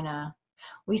china.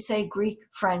 We say Greek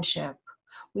friendship.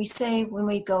 We say when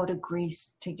we go to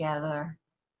Greece together.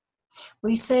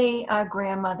 We say our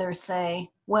grandmothers say,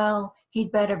 well,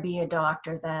 he'd better be a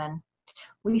doctor then.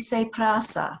 We say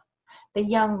prasa, the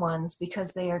young ones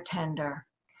because they are tender.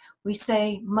 We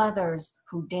say mothers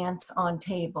who dance on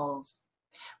tables.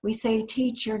 We say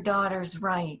teach your daughters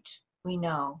right, we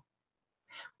know.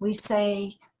 We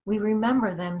say, we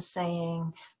remember them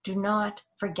saying, do not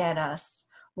forget us.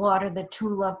 Water the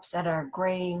tulips at our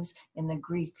graves in the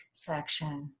Greek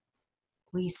section.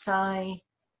 We sigh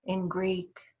in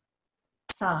Greek,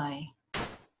 sigh.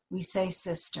 We say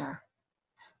sister.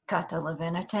 Kata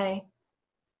levinate.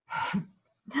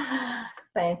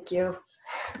 Thank you.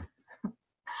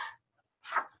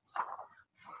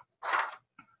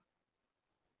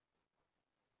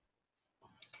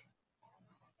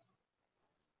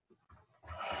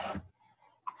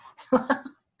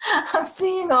 I'm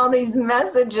seeing all these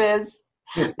messages.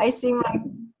 I see my...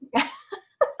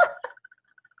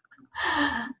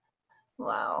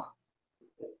 Wow.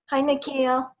 Hi,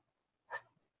 Nikhil.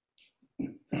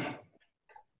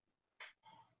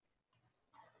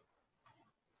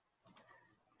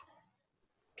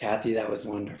 Kathy, that was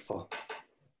wonderful.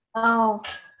 Oh,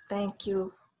 thank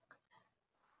you.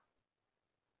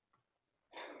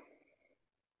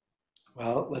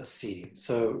 Well, let's see.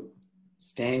 So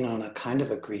staying on a kind of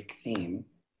a Greek theme,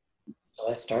 shall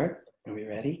I start? Are we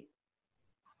ready?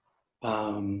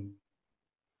 I'm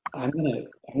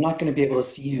not gonna be able to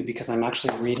see you because I'm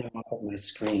actually reading off of my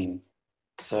screen.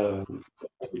 So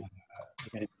you're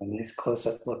gonna get a nice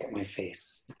close-up look at my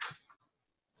face.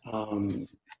 I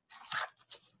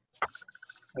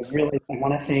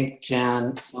want to thank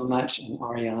Jan so much and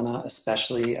Ariana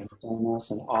especially and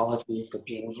SOMOS and all of you for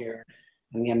being here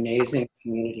and the amazing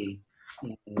community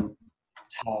in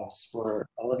Taos for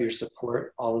all of your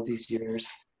support all of these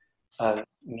years of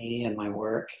me and my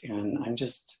work, and I'm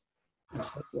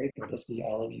so grateful to see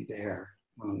all of you there.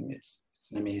 It's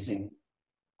an amazing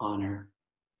honor,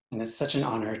 and it's such an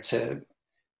honor to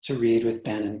read with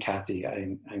Ben and Kathy.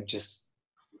 It's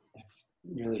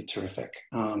really terrific.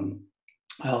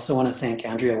 I also want to thank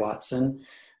Andrea Watson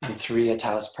and Three at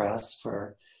Taos Press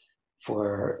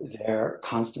for their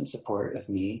constant support of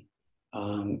me,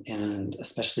 and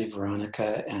especially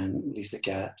Veronica and Lisa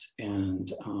Gett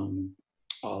and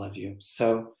all of you.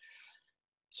 So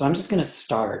I'm just going to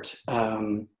start.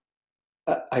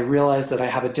 I realize that I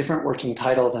have a different working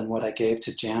title than what I gave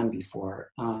to Jan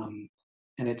before. And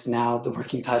the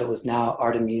working title is now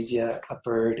Artemisia, a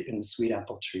Bird in the Sweet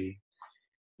Apple Tree.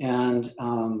 And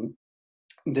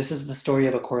this is the story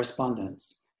of a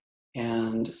correspondence.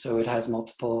 And so it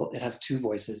has two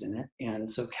voices in it. And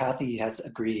so Kathy has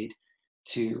agreed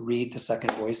to read the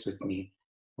second voice with me,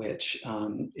 which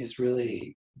is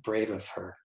really brave of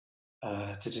her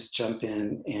to just jump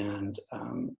in and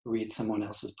read someone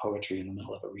else's poetry in the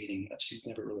middle of a reading that she's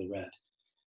never really read.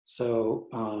 So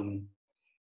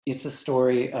it's a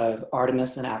story of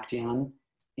Artemis and Actaeon,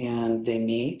 and they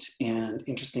meet and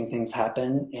interesting things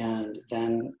happen, and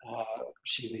then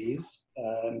she leaves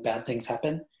and bad things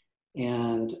happen.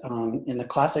 And in the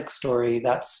classic story,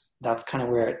 that's kind of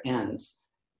where it ends.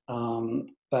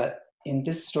 But in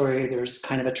this story, there's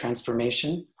kind of a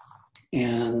transformation,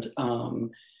 and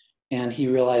he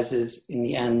realizes in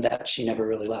the end that she never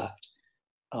really left.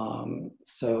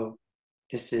 So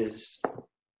this is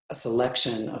a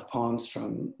selection of poems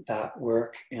from that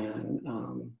work. And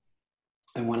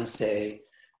I want to say,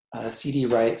 C.D.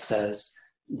 Wright says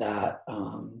that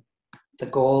the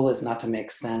goal is not to make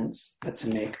sense, but to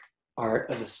make art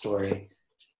of the story,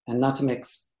 and not to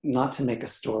make a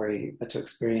story, but to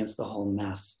experience the whole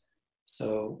mess.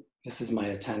 So this is my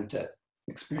attempt at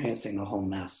experiencing the whole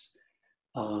mess.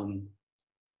 And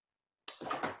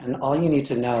all you need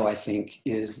to know, I think,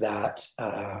 is that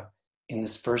in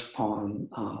this first poem,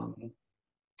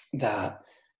 that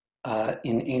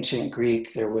in ancient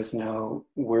Greek, there was no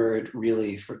word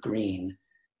really for green.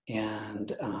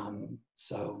 And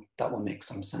so that will make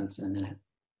some sense in a minute.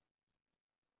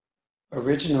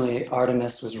 Originally,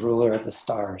 Artemis was ruler of the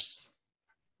stars.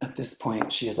 At this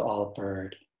point, she is all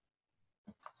bird.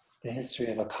 The history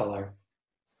of a color.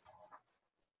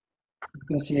 You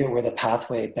can see it where the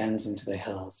pathway bends into the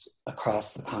hills,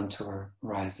 across the contour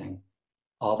rising,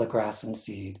 all the grass and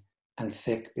seed, and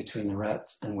thick between the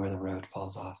ruts and where the road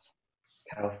falls off.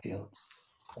 Cow fields,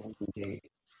 golden gate,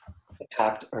 the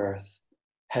packed earth,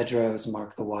 hedgerows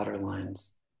mark the water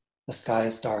lines. The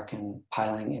skies darken,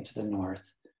 piling into the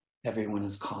north. Everyone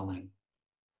is calling.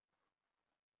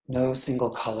 No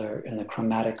single color in the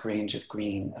chromatic range of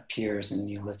green appears in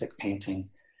Neolithic painting,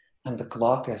 and the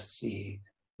glaucous sea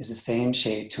is the same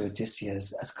shade to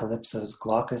Odysseus as Calypso's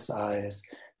glaucous eyes,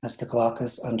 as the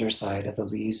glaucous underside of the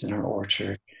leaves in her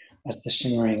orchard, as the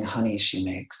shimmering honey she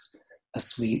makes, a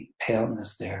sweet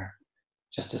paleness there,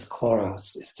 just as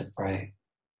chloros is to bright.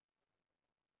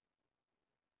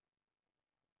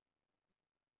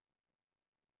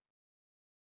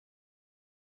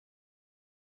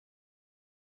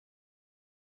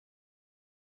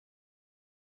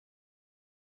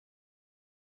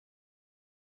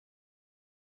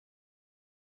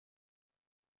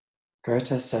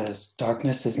 Goethe says,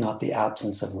 darkness is not the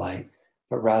absence of light,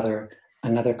 but rather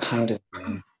another kind of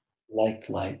light, like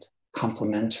light,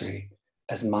 complementary,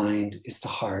 as mind is to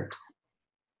heart.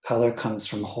 Color comes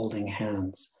from holding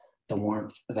hands, the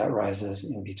warmth that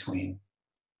rises in between.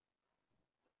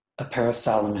 A pair of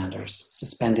salamanders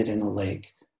suspended in the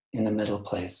lake, in the middle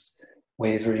place,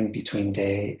 wavering between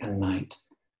day and night.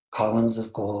 Columns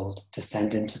of gold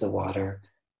descend into the water,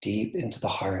 deep into the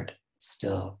heart,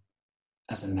 still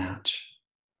as a match.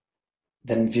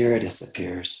 Then Viridis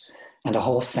appears, and a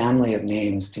whole family of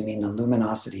names to mean the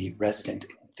luminosity resident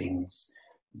in things.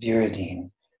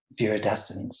 Viridine,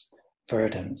 viridescence,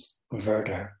 verdance,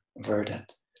 verdor,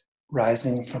 verdit,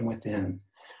 rising from within,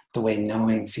 the way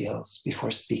knowing feels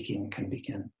before speaking can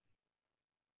begin.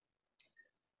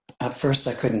 At first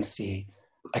I couldn't see.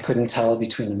 I couldn't tell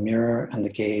between the mirror and the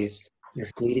gaze, your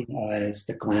fleeting eyes,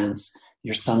 the glance,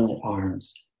 your sunlit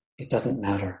arms. It doesn't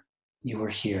matter. You were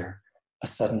here, a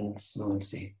sudden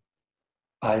fluency.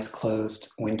 Eyes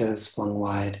closed, windows flung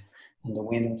wide, and the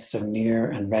wind so near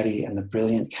and ready, and the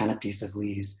brilliant canopies of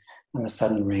leaves, and the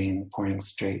sudden rain pouring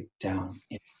straight down.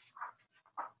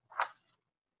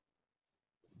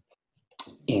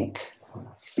 Ink.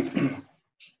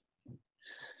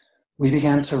 We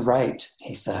began to write,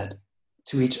 he said,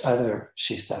 to each other,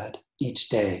 she said, each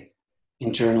day,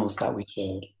 in journals that we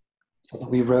showed, so that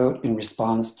we wrote in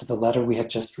response to the letter we had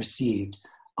just received,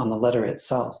 on the letter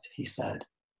itself, he said.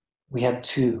 We had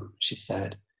two, she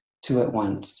said, two at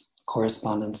once,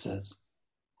 correspondences.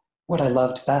 What I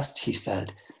loved best, he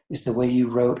said, is the way you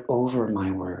wrote over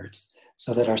my words,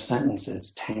 so that our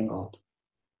sentences tangled.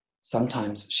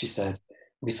 Sometimes, she said,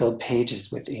 we filled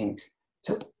pages with ink,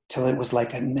 till it was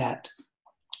like a net,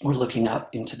 or looking up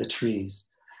into the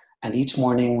trees. And each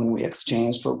morning when we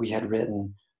exchanged what we had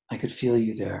written, I could feel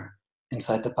you there,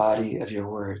 inside the body of your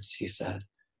words, he said,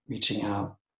 reaching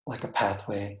out like a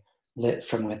pathway, lit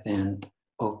from within,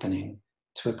 opening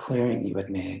to a clearing you had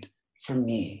made for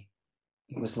me.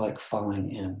 It was like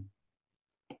falling in.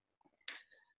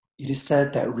 It is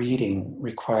said that reading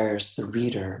requires the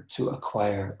reader to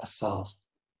acquire a self,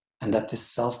 and that this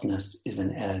selfness is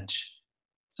an edge,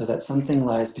 so that something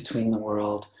lies between the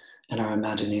world and our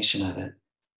imagination of it,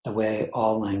 the way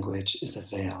all language is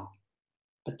a veil.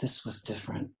 But this was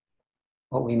different.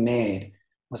 What we made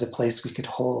was a place we could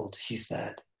hold, he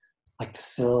said, like the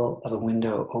sill of a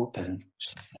window open,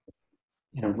 she said,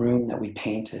 in a room that we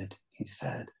painted, he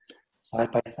said,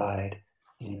 side by side,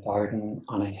 in a garden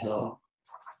on a hill,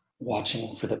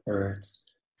 watching for the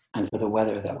birds and for the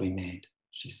weather that we made,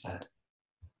 she said.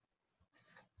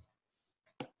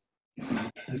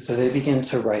 And so they begin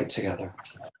to write together,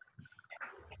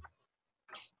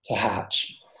 to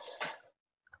hatch.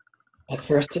 At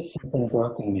first it's something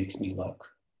broken makes me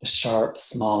look, the sharp,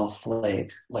 small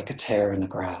flake like a tear in the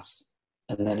grass.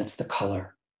 And then it's the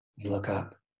color. We look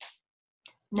up.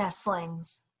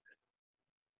 Nestlings.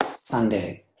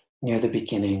 Sunday, near the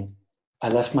beginning, I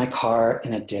left my car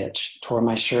in a ditch, tore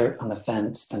my shirt on the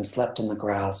fence, then slept in the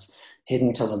grass,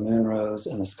 hidden till the moon rose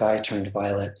and the sky turned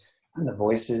violet, and the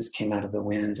voices came out of the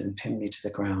wind and pinned me to the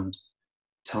ground.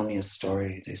 Tell me a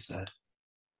story, they said.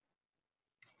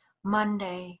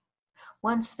 Monday.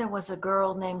 Once there was a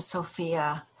girl named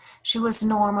Sophia. She was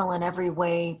normal in every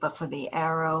way but for the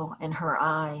arrow in her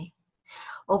eye.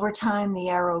 Over time, the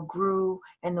arrow grew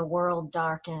and the world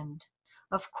darkened.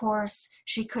 Of course,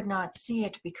 she could not see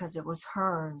it because it was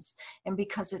hers and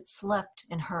because it slept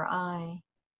in her eye.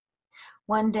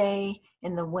 One day,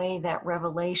 in the way that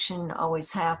revelation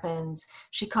always happens,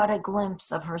 she caught a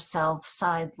glimpse of herself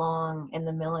sidelong in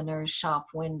the milliner's shop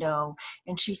window,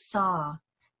 and she saw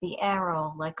the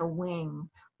arrow like a wing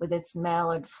with its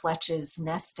mallard fletches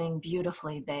nesting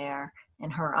beautifully there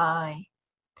in her eye.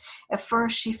 At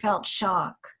first she felt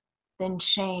shock, then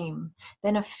shame,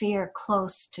 then a fear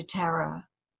close to terror.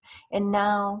 And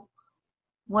now,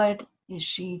 what is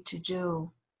she to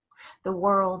do? The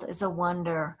world is a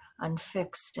wonder,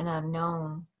 unfixed and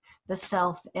unknown, the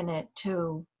self in it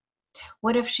too.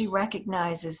 What if she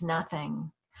recognizes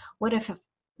nothing? What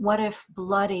if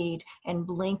bloodied and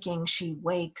blinking she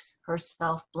wakes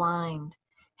herself blind,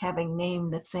 having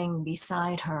named the thing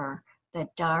beside her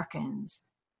that darkens?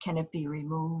 Can it be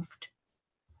removed?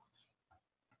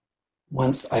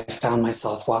 Once I found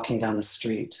myself walking down the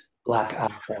street, black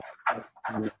asphalt.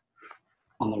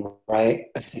 On the right,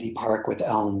 a city park with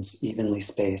elms evenly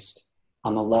spaced.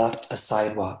 On the left, a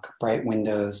sidewalk, bright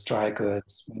windows, dry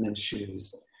goods, women's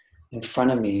shoes. In front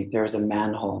of me, there is a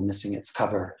manhole missing its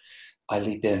cover. I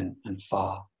leap in and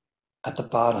fall. At the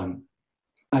bottom,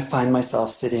 I find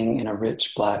myself sitting in a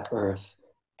rich black earth.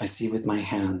 I see with my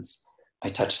hands. I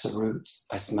touch the roots.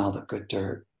 I smell the good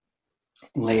dirt.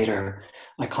 Later,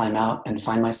 I climb out and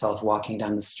find myself walking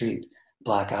down the street,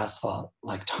 black asphalt,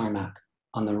 like tarmac.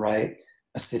 On the right,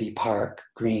 a city park,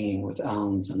 green with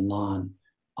elms and lawn.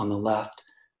 On the left,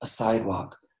 a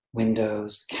sidewalk,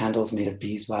 windows, candles made of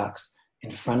beeswax.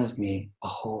 In front of me, a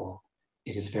hole.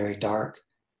 It is very dark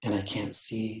and I can't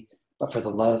see, but for the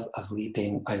love of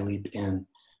leaping, I leap in.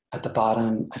 At the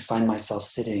bottom, I find myself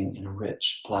sitting in a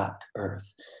rich black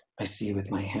earth. I see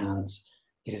with my hands.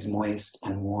 It is moist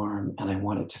and warm and I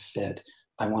want it to fit.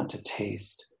 I want to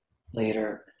taste.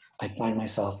 Later, I find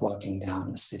myself walking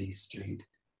down a city street.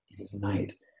 It is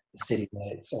night. The city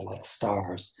lights are like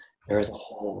stars. There is a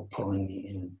hole pulling me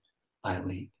in. I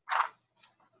leap.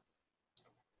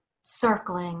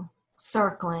 Circling,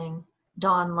 circling,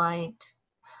 dawn light.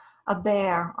 A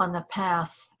bear on the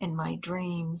path in my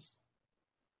dreams.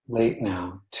 Late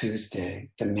now,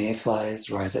 Tuesday, the mayflies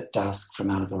rise at dusk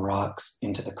from out of the rocks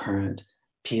into the current,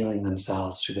 peeling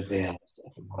themselves through the veils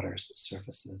at the water's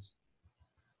surfaces.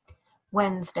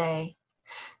 Wednesday.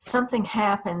 Something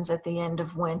happens at the end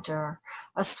of winter,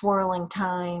 a swirling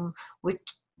time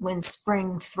when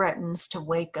spring threatens to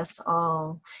wake us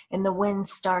all, and the wind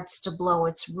starts to blow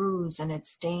its ruse and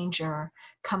its danger.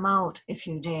 Come out if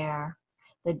you dare.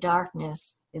 The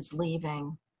darkness is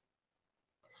leaving.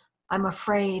 I'm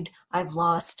afraid I've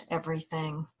lost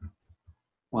everything.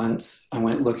 Once I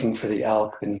went looking for the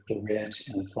elk beneath the ridge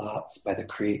in the flats by the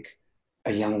creek,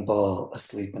 a young bull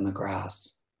asleep in the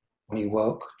grass. When he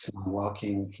woke to my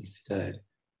walking, he stood,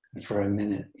 and for a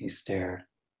minute he stared,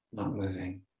 not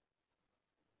moving.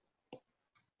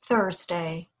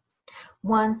 Thursday.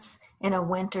 Once in a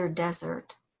winter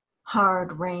desert,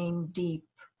 hard rain deep.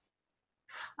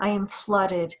 I am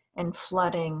flooded and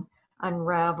flooding,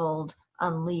 unraveled,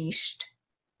 unleashed.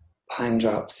 Pine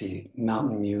dropseed,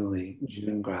 mountain muley,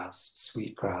 June grass,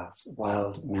 sweet grass,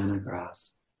 wild manna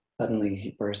grass. Suddenly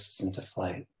he bursts into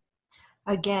flight.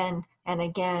 Again and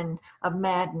again, a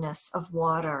madness of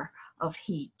water, of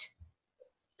heat.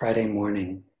 Friday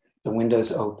morning, the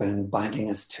windows open, binding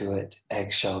us to it,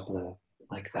 eggshell blue,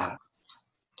 like that.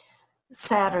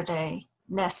 Saturday,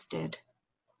 nested.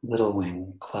 Little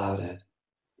wing, clouded.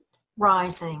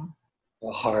 Rising.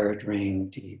 A hard rain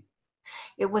deep.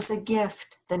 It was a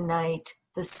gift, the night,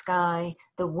 the sky,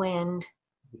 the wind.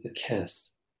 With a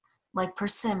kiss. Like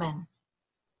persimmon.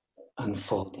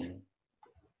 Unfolding.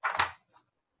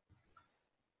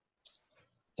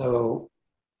 So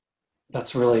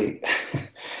that's really,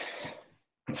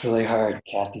 it's really hard,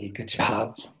 Kathy. Good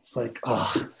job. It's like,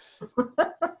 oh.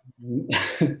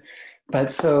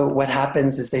 But so what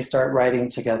happens is they start writing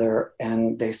together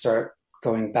and they start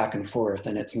going back and forth,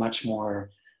 and it's much more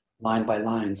line by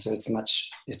line. So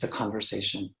it's a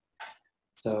conversation.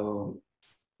 So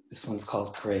this one's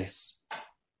called Grace.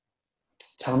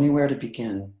 Tell me where to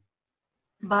begin.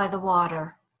 By the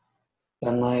water.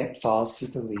 Sunlight falls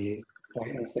through the leaves,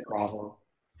 brightens the gravel.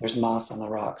 There's moss on the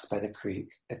rocks by the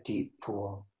creek, a deep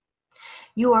pool.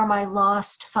 You are my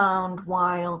lost, found,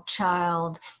 wild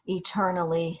child,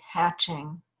 eternally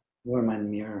hatching. You are my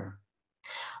mirror.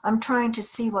 I'm trying to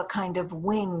see what kind of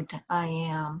winged I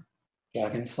am.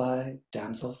 Dragonfly,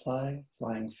 damselfly,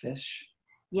 flying fish.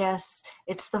 Yes,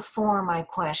 it's the form I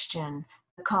question,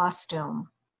 the costume,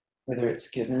 Whether it's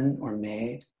given or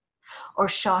made, or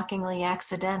shockingly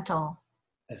accidental.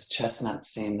 as chestnut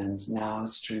stamens now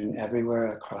strewn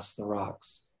everywhere across the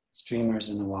rocks, streamers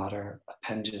in the water, a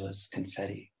pendulous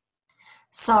confetti.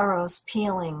 Sorrows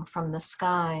peeling from the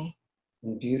sky.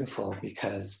 And beautiful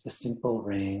because the simple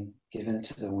rain given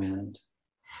to the wind.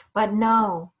 But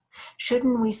no,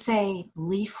 shouldn't we say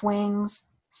leaf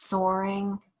wings,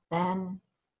 soaring, then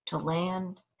to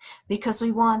land? Because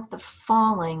we want the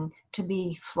falling to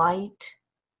be flight.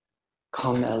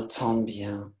 Comme elle tombe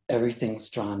bien, everything's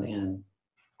drawn in.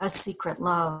 A secret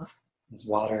love. As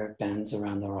water bends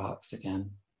around the rocks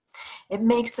again. It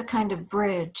makes a kind of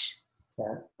bridge.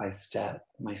 Step by step,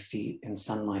 my feet in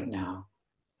sunlight now.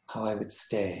 How I would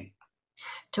stay.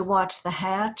 To watch the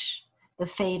hatch, the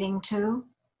fading too.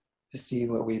 To see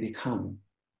what we become.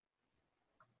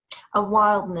 A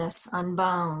wildness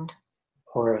unbound.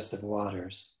 Chorus of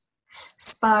waters.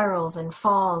 Spirals and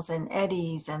falls and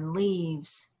eddies and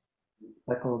leaves.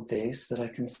 Speckled dace that I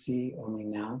can see only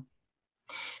now.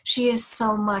 She is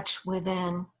so much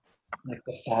within. Like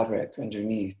the fabric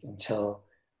underneath until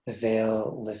the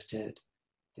veil lifted.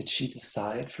 Did she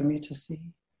decide for me to see?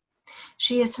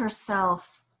 She is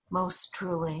herself, most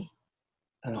truly.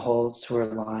 And holds to her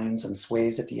lines and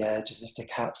sways at the edge as if to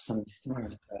catch some thinner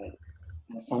thread.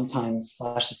 And sometimes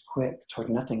flashes quick toward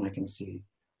nothing I can see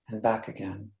and back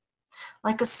again.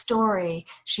 Like a story,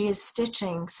 she is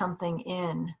stitching something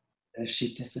in. And if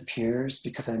she disappears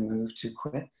because I move too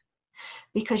quick?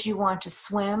 Because you want to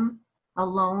swim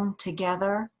alone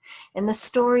together. In the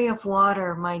story of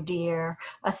water, my dear,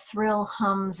 a thrill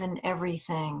hums in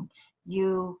everything.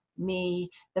 You, me,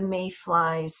 the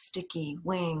mayfly's sticky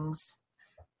wings.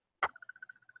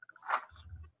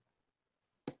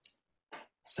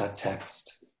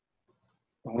 Subtext.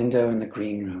 A window in the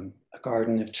green room, a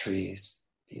garden of trees,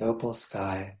 the opal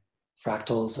sky,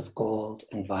 fractals of gold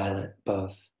and violet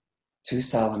both, two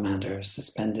salamanders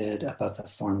suspended above the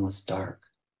formless dark.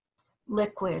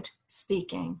 Liquid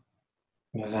speaking.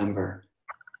 November.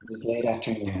 It is late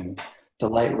afternoon. The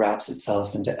light wraps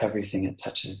itself into everything it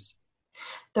touches.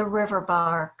 The river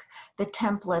bark, the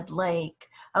template lake,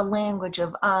 a language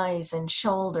of eyes and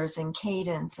shoulders and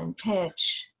cadence and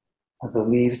pitch. As the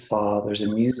leaves fall, there's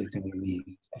a music underneath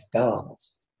of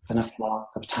bells, then a flock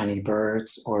of tiny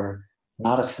birds, or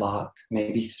not a flock,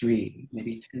 maybe three,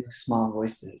 maybe two small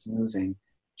voices moving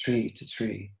tree to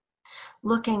tree.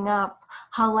 Looking up,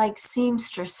 how like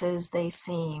seamstresses they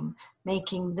seem,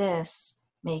 making this,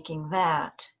 making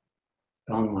that.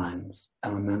 Bone lines,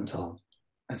 elemental,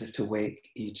 as if to wake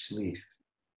each leaf.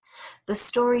 The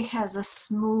story has a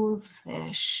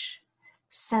smoothish,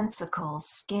 sensical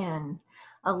skin,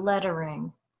 a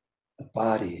lettering, A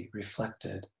body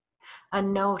reflected, a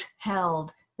note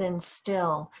held, then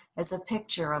still, as a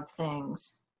picture of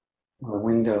things. or a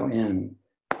window in,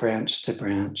 branch to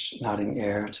branch, nodding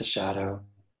air to shadow,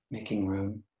 making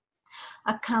room.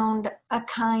 A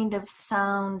kind of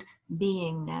sound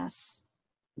beingness.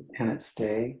 Can it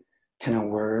stay? Can a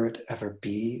word ever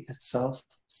be itself,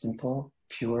 simple,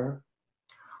 pure?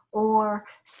 Or,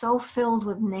 so filled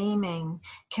with naming,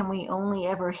 can we only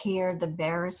ever hear the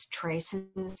barest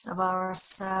traces of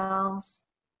ourselves?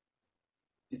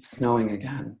 It's snowing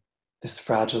again. This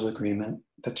fragile agreement,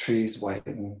 the trees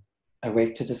whiten. I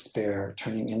wake to despair,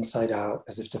 turning inside out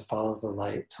as if to follow the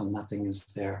light till nothing is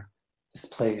there. This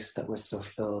place that was so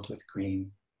filled with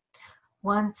green.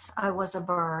 Once I was a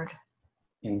bird.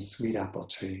 In sweet apple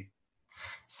tree.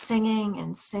 Singing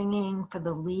and singing for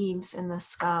the leaves in the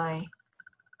sky.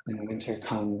 When winter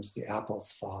comes, the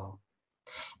apples fall.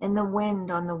 And the wind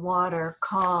on the water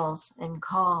calls and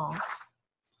calls.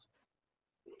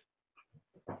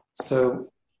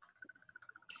 So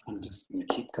I'm just going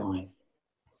to keep going.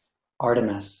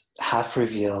 Artemis, half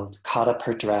revealed, caught up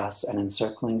her dress and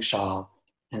encircling shawl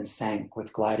and sank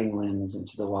with gliding limbs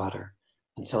into the water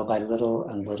until by little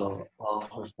and little all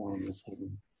her form was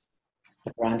hidden.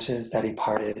 The branches that he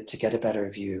parted to get a better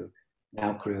view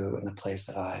now grew in the place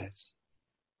of eyes.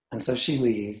 And so she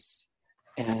leaves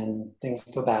and things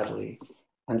go badly.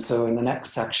 And so in the next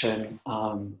section,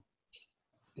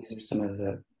 these are some of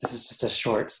this is just a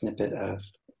short snippet of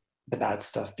the bad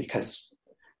stuff because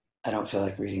I don't feel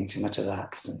like reading too much of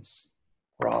that since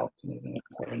we're all kind of in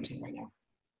quarantine right now.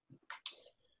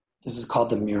 This is called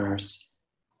The Mirrors.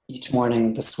 Each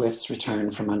morning, the swifts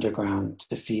return from underground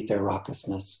to feed their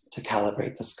raucousness, to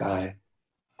calibrate the sky.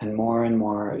 And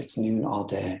more, it's noon all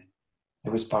day.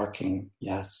 There was barking,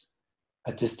 yes,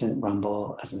 a distant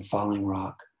rumble as in falling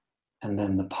rock, and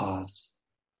then the pause.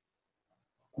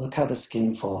 Look how the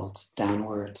skin folds,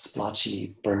 downward,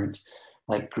 splotchy, burnt,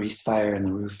 like grease fire in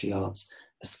the roof fields,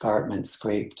 escarpment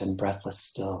scraped and breathless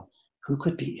still. Who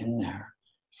could be in there,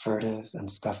 furtive and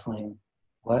scuffling?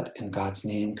 What in God's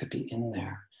name could be in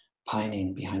there,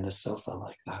 pining behind the sofa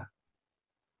like that?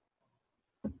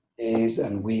 Days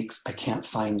and weeks I can't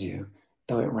find you,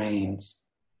 though it rains.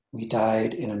 We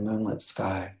died in a moonlit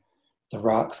sky. The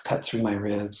rocks cut through my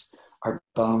ribs, our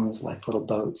bones like little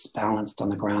boats balanced on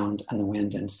the ground and the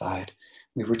wind inside.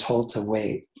 We were told to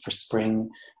wait for spring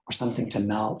or something to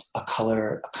melt, a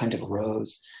color, a kind of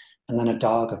rose. And then a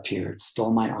dog appeared,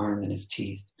 stole my arm in his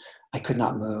teeth. I could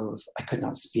not move, I could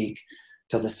not speak,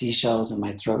 till the seashells in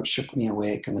my throat shook me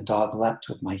awake and the dog leapt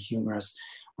with my humorous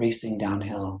racing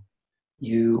downhill.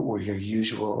 You were your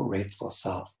usual wraithful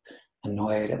self,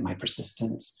 annoyed at my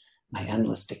persistence, my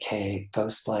endless decay,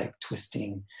 ghost-like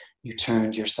twisting. You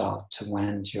turned yourself to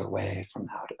wend your way from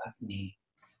out of me.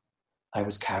 I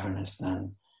was cavernous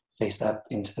then, face up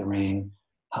into the rain.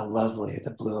 How lovely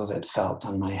the blue of it felt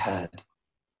on my head.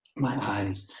 My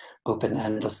eyes open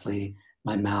endlessly,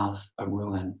 my mouth a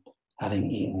ruin, having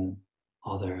eaten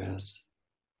all there is.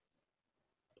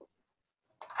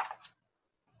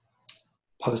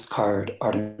 Postcard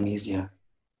Artemisia.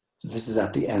 So this is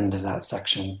at the end of that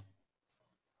section.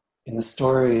 In the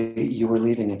story, you were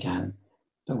leaving again,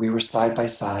 but we were side by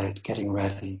side, getting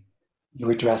ready. You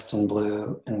were dressed in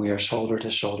blue, and we are shoulder to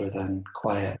shoulder then,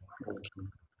 quiet,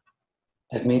 working.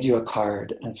 I've made you a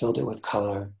card and filled it with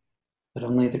color, but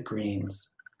only the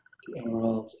greens, the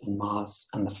emeralds and moss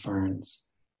and the ferns.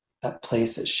 That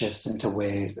place it shifts into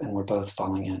wave, and we're both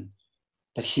falling in.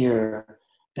 But here,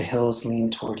 the hills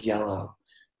lean toward yellow,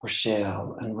 or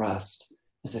shale and rust,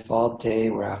 as if all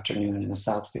day were afternoon in a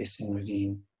south-facing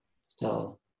ravine.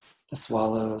 Still, the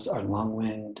swallows are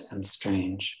long-winged and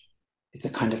strange. It's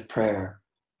a kind of prayer,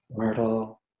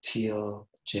 myrtle, teal,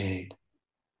 jade,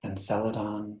 then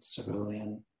celadon,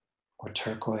 cerulean, or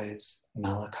turquoise,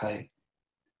 malachite,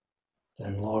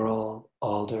 then laurel,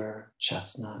 alder,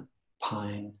 chestnut,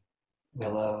 pine,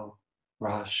 willow,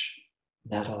 rush,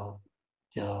 nettle,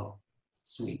 dill,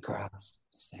 sweetgrass,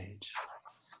 sage.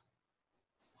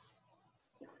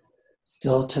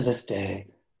 Still to this day,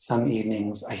 some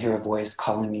evenings I hear a voice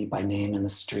calling me by name in the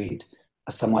street,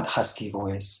 a somewhat husky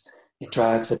voice. It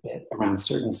drags a bit around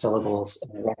certain syllables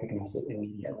and I recognize it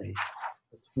immediately.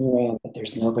 It's around, but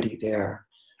there's nobody there,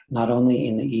 not only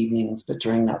in the evenings, but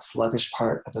during that sluggish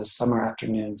part of those summer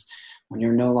afternoons when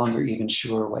you're no longer even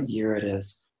sure what year it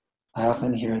is. I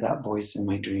often hear that voice in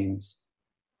my dreams.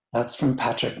 That's from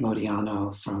Patrick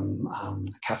Modiano from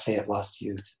The Cafe of Lost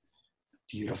Youth.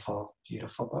 Beautiful,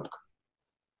 beautiful book.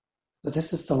 So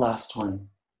this is the last one.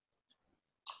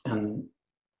 And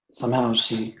somehow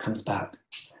she comes back.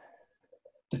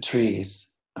 The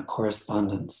trees, a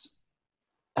correspondence.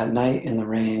 At night in the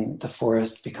rain, the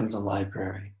forest becomes a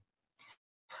library.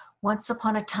 Once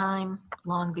upon a time,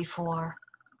 long before.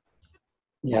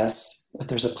 Yes, but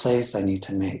there's a place I need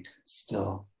to make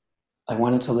still. I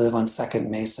wanted to live on Second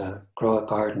Mesa, grow a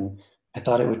garden. I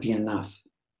thought it would be enough.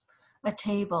 A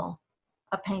table,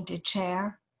 a painted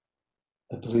chair.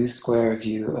 A blue square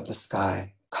view of the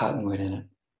sky, cottonwood in it.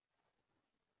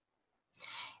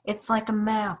 It's like a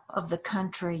map of the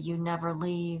country you never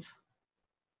leave.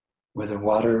 Where the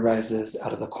water rises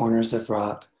out of the corners of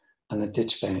rock and the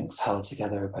ditch banks held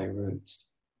together by roots.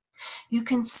 You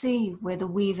can see where the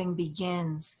weaving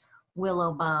begins,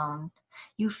 willow bound.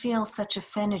 You feel such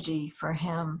affinity for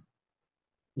him.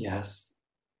 Yes,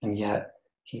 and yet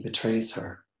he betrays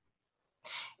her.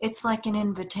 It's like an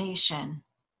invitation.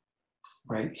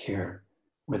 Right here,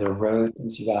 where the road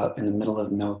brings you out in the middle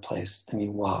of no place and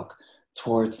you walk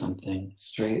towards something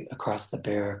straight across the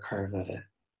bare curve of it.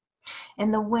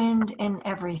 And the wind and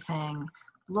everything.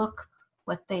 Look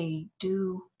what they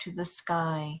do to the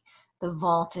sky, the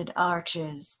vaulted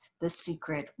arches, the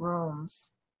secret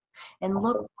rooms. And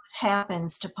look what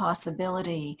happens to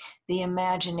possibility, the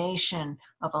imagination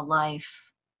of a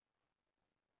life.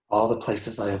 All the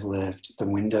places I have lived, the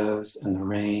windows and the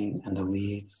rain and the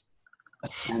leaves. A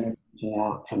stem reaching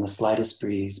out from the slightest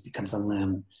breeze becomes a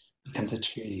limb, becomes a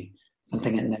tree,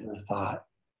 something it never thought.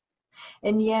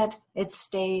 And yet it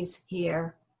stays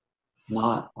here.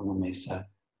 Not on the mesa,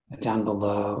 but down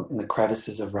below in the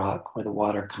crevices of rock where the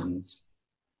water comes.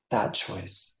 That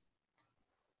choice.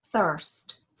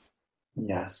 Thirst.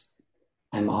 Yes,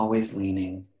 I'm always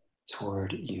leaning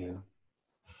toward you.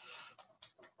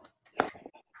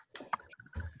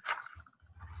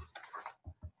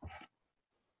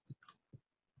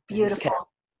 Beautiful.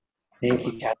 Thank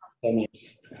you, Kat, so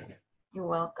much. You're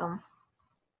welcome.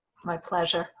 My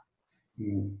pleasure.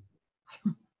 Mm.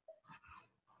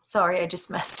 Sorry, I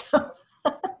just messed up.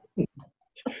 It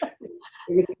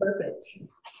was perfect.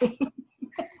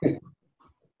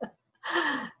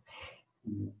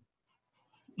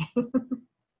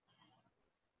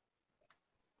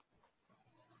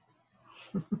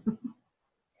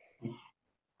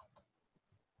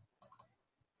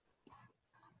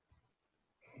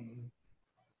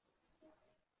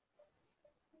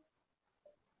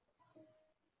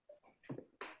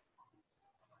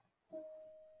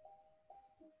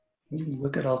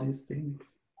 Look at all these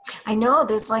things. I know,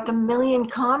 there's like a million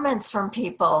comments from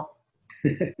people.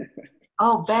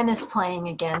 Oh, Ben is playing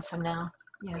again, so now,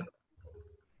 yeah.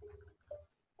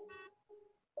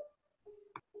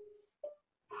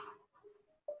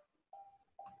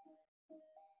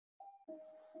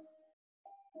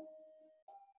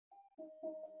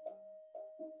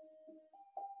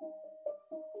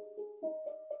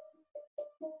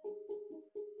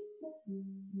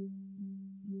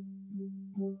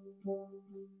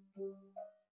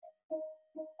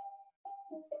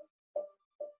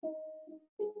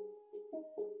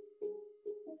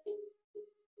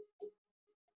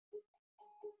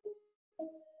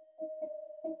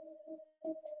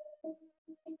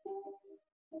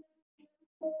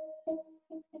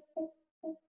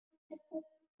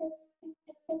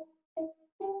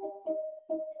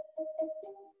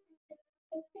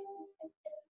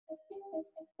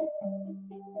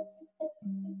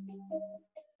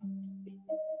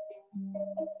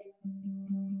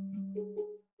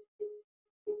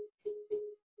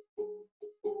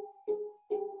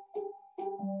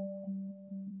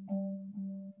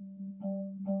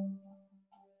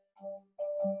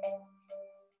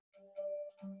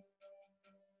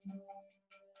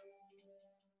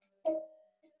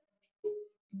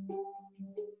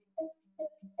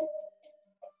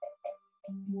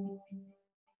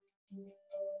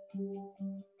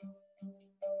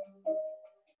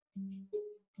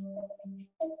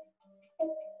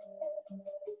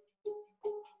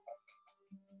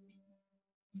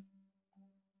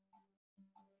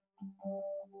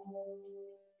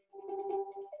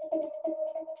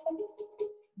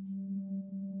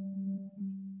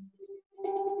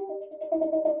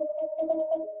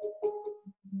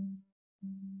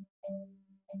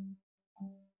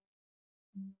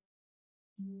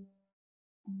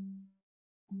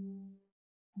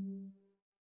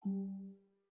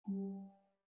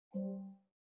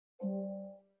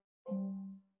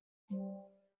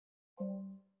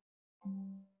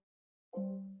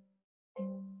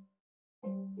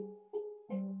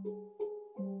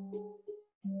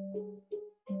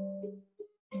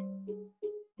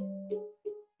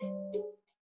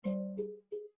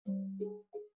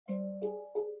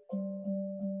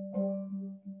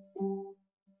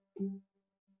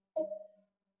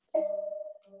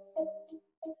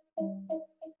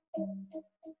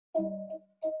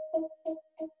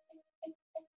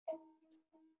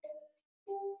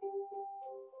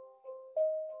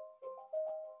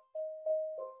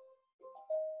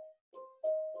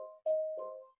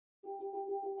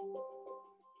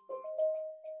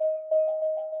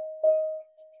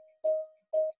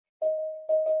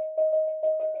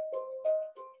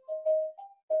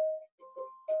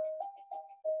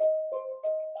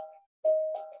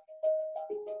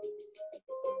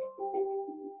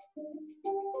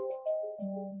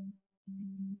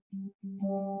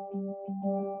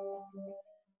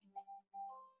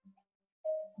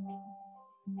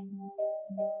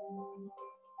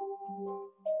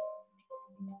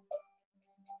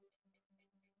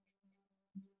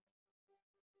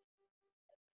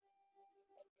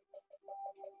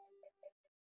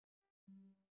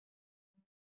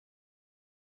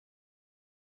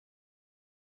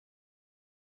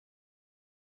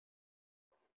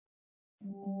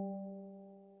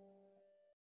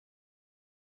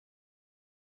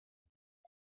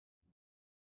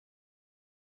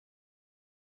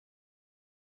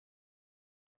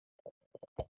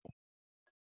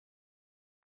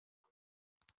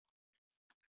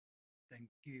 Thank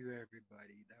you,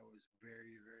 everybody. That was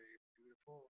very, very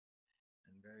beautiful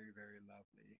and very, very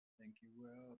lovely. Thank you,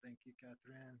 Will. Thank you,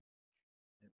 Catherine.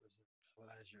 It was a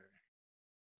pleasure.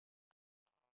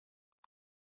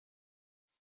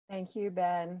 Thank you,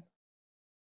 Ben.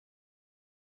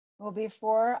 Well,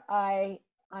 before I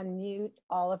unmute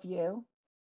all of you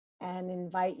and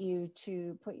invite you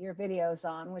to put your videos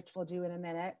on, which we'll do in a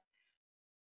minute,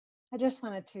 I just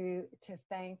wanted to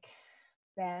thank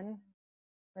Ben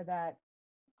for that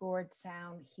Gourd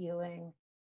Sound Healing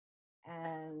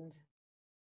and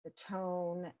the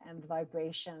tone and the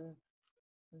vibration.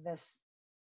 This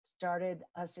started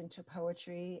us into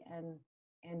poetry and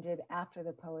ended after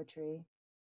the poetry.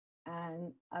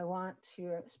 And I want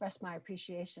to express my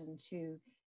appreciation to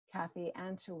Kathy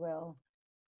and to Will.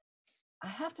 I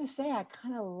have to say, I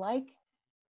kind of like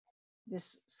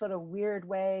this sort of weird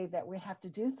way that we have to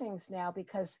do things now,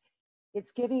 because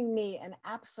it's giving me an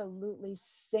absolutely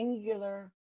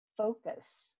singular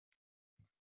focus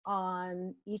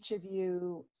on each of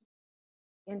you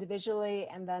individually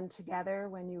and then together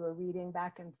when you were reading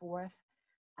back and forth.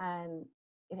 And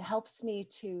it helps me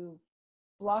to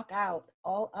block out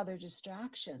all other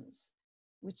distractions,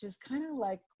 which is kind of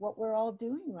like what we're all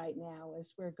doing right now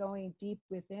as we're going deep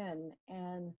within.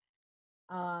 And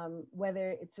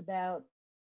whether it's about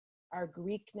our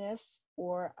Greekness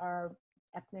or our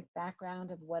ethnic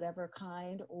background of whatever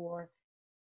kind, or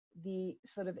the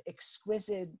sort of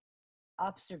exquisite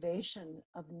observation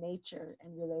of nature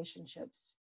and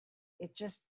relationships, it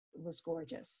just was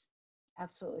gorgeous,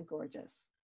 absolutely gorgeous.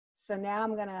 So now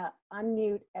I'm gonna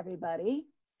unmute everybody,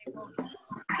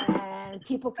 and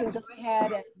people can go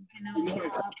ahead and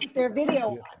put their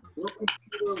video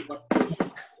on.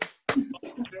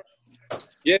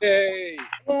 Yay!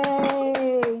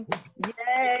 Yay!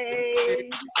 Yay!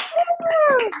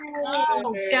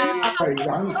 Oh, God.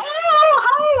 Oh,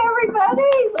 hi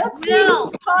everybody. Let's see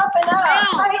who's popping up.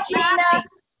 Hi, Gina.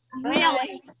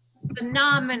 Really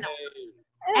phenomenal.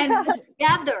 And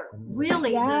together,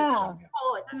 really, Yeah.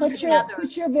 poets together.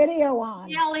 Put your video on.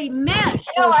 Really meant.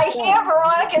 You know, I hear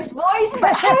Veronica's voice,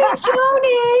 but hey,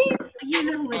 Joni.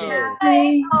 You know what it is.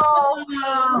 Hi, oh.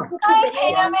 Hi,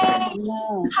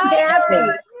 Pammy. Hi,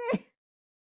 Doris.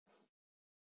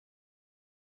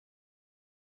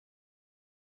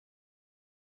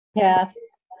 Yeah.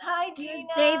 Hi, Gina.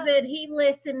 David, he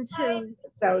listened to.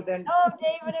 So then. Oh,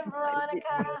 David and Veronica.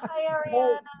 Hi,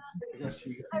 Ariana.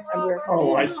 Hi, Robert.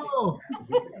 Oh, I see.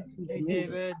 Hey,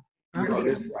 David. Go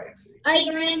this way.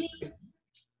 Hi, Granny.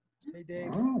 Hey, Dave.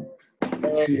 Oh.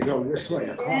 So you go this way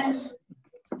across.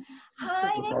 Hi,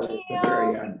 At the Nikhil.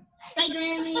 very end. Hi,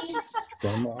 Granny.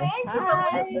 Thank you for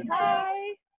listening.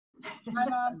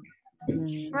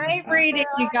 Great reading,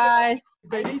 you guys.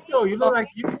 Benito, you look like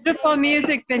you. Beautiful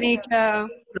music, Benito.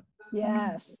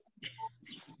 Yes.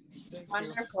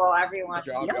 Wonderful, everyone.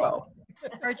 Good job, y'all.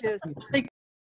 Gorgeous.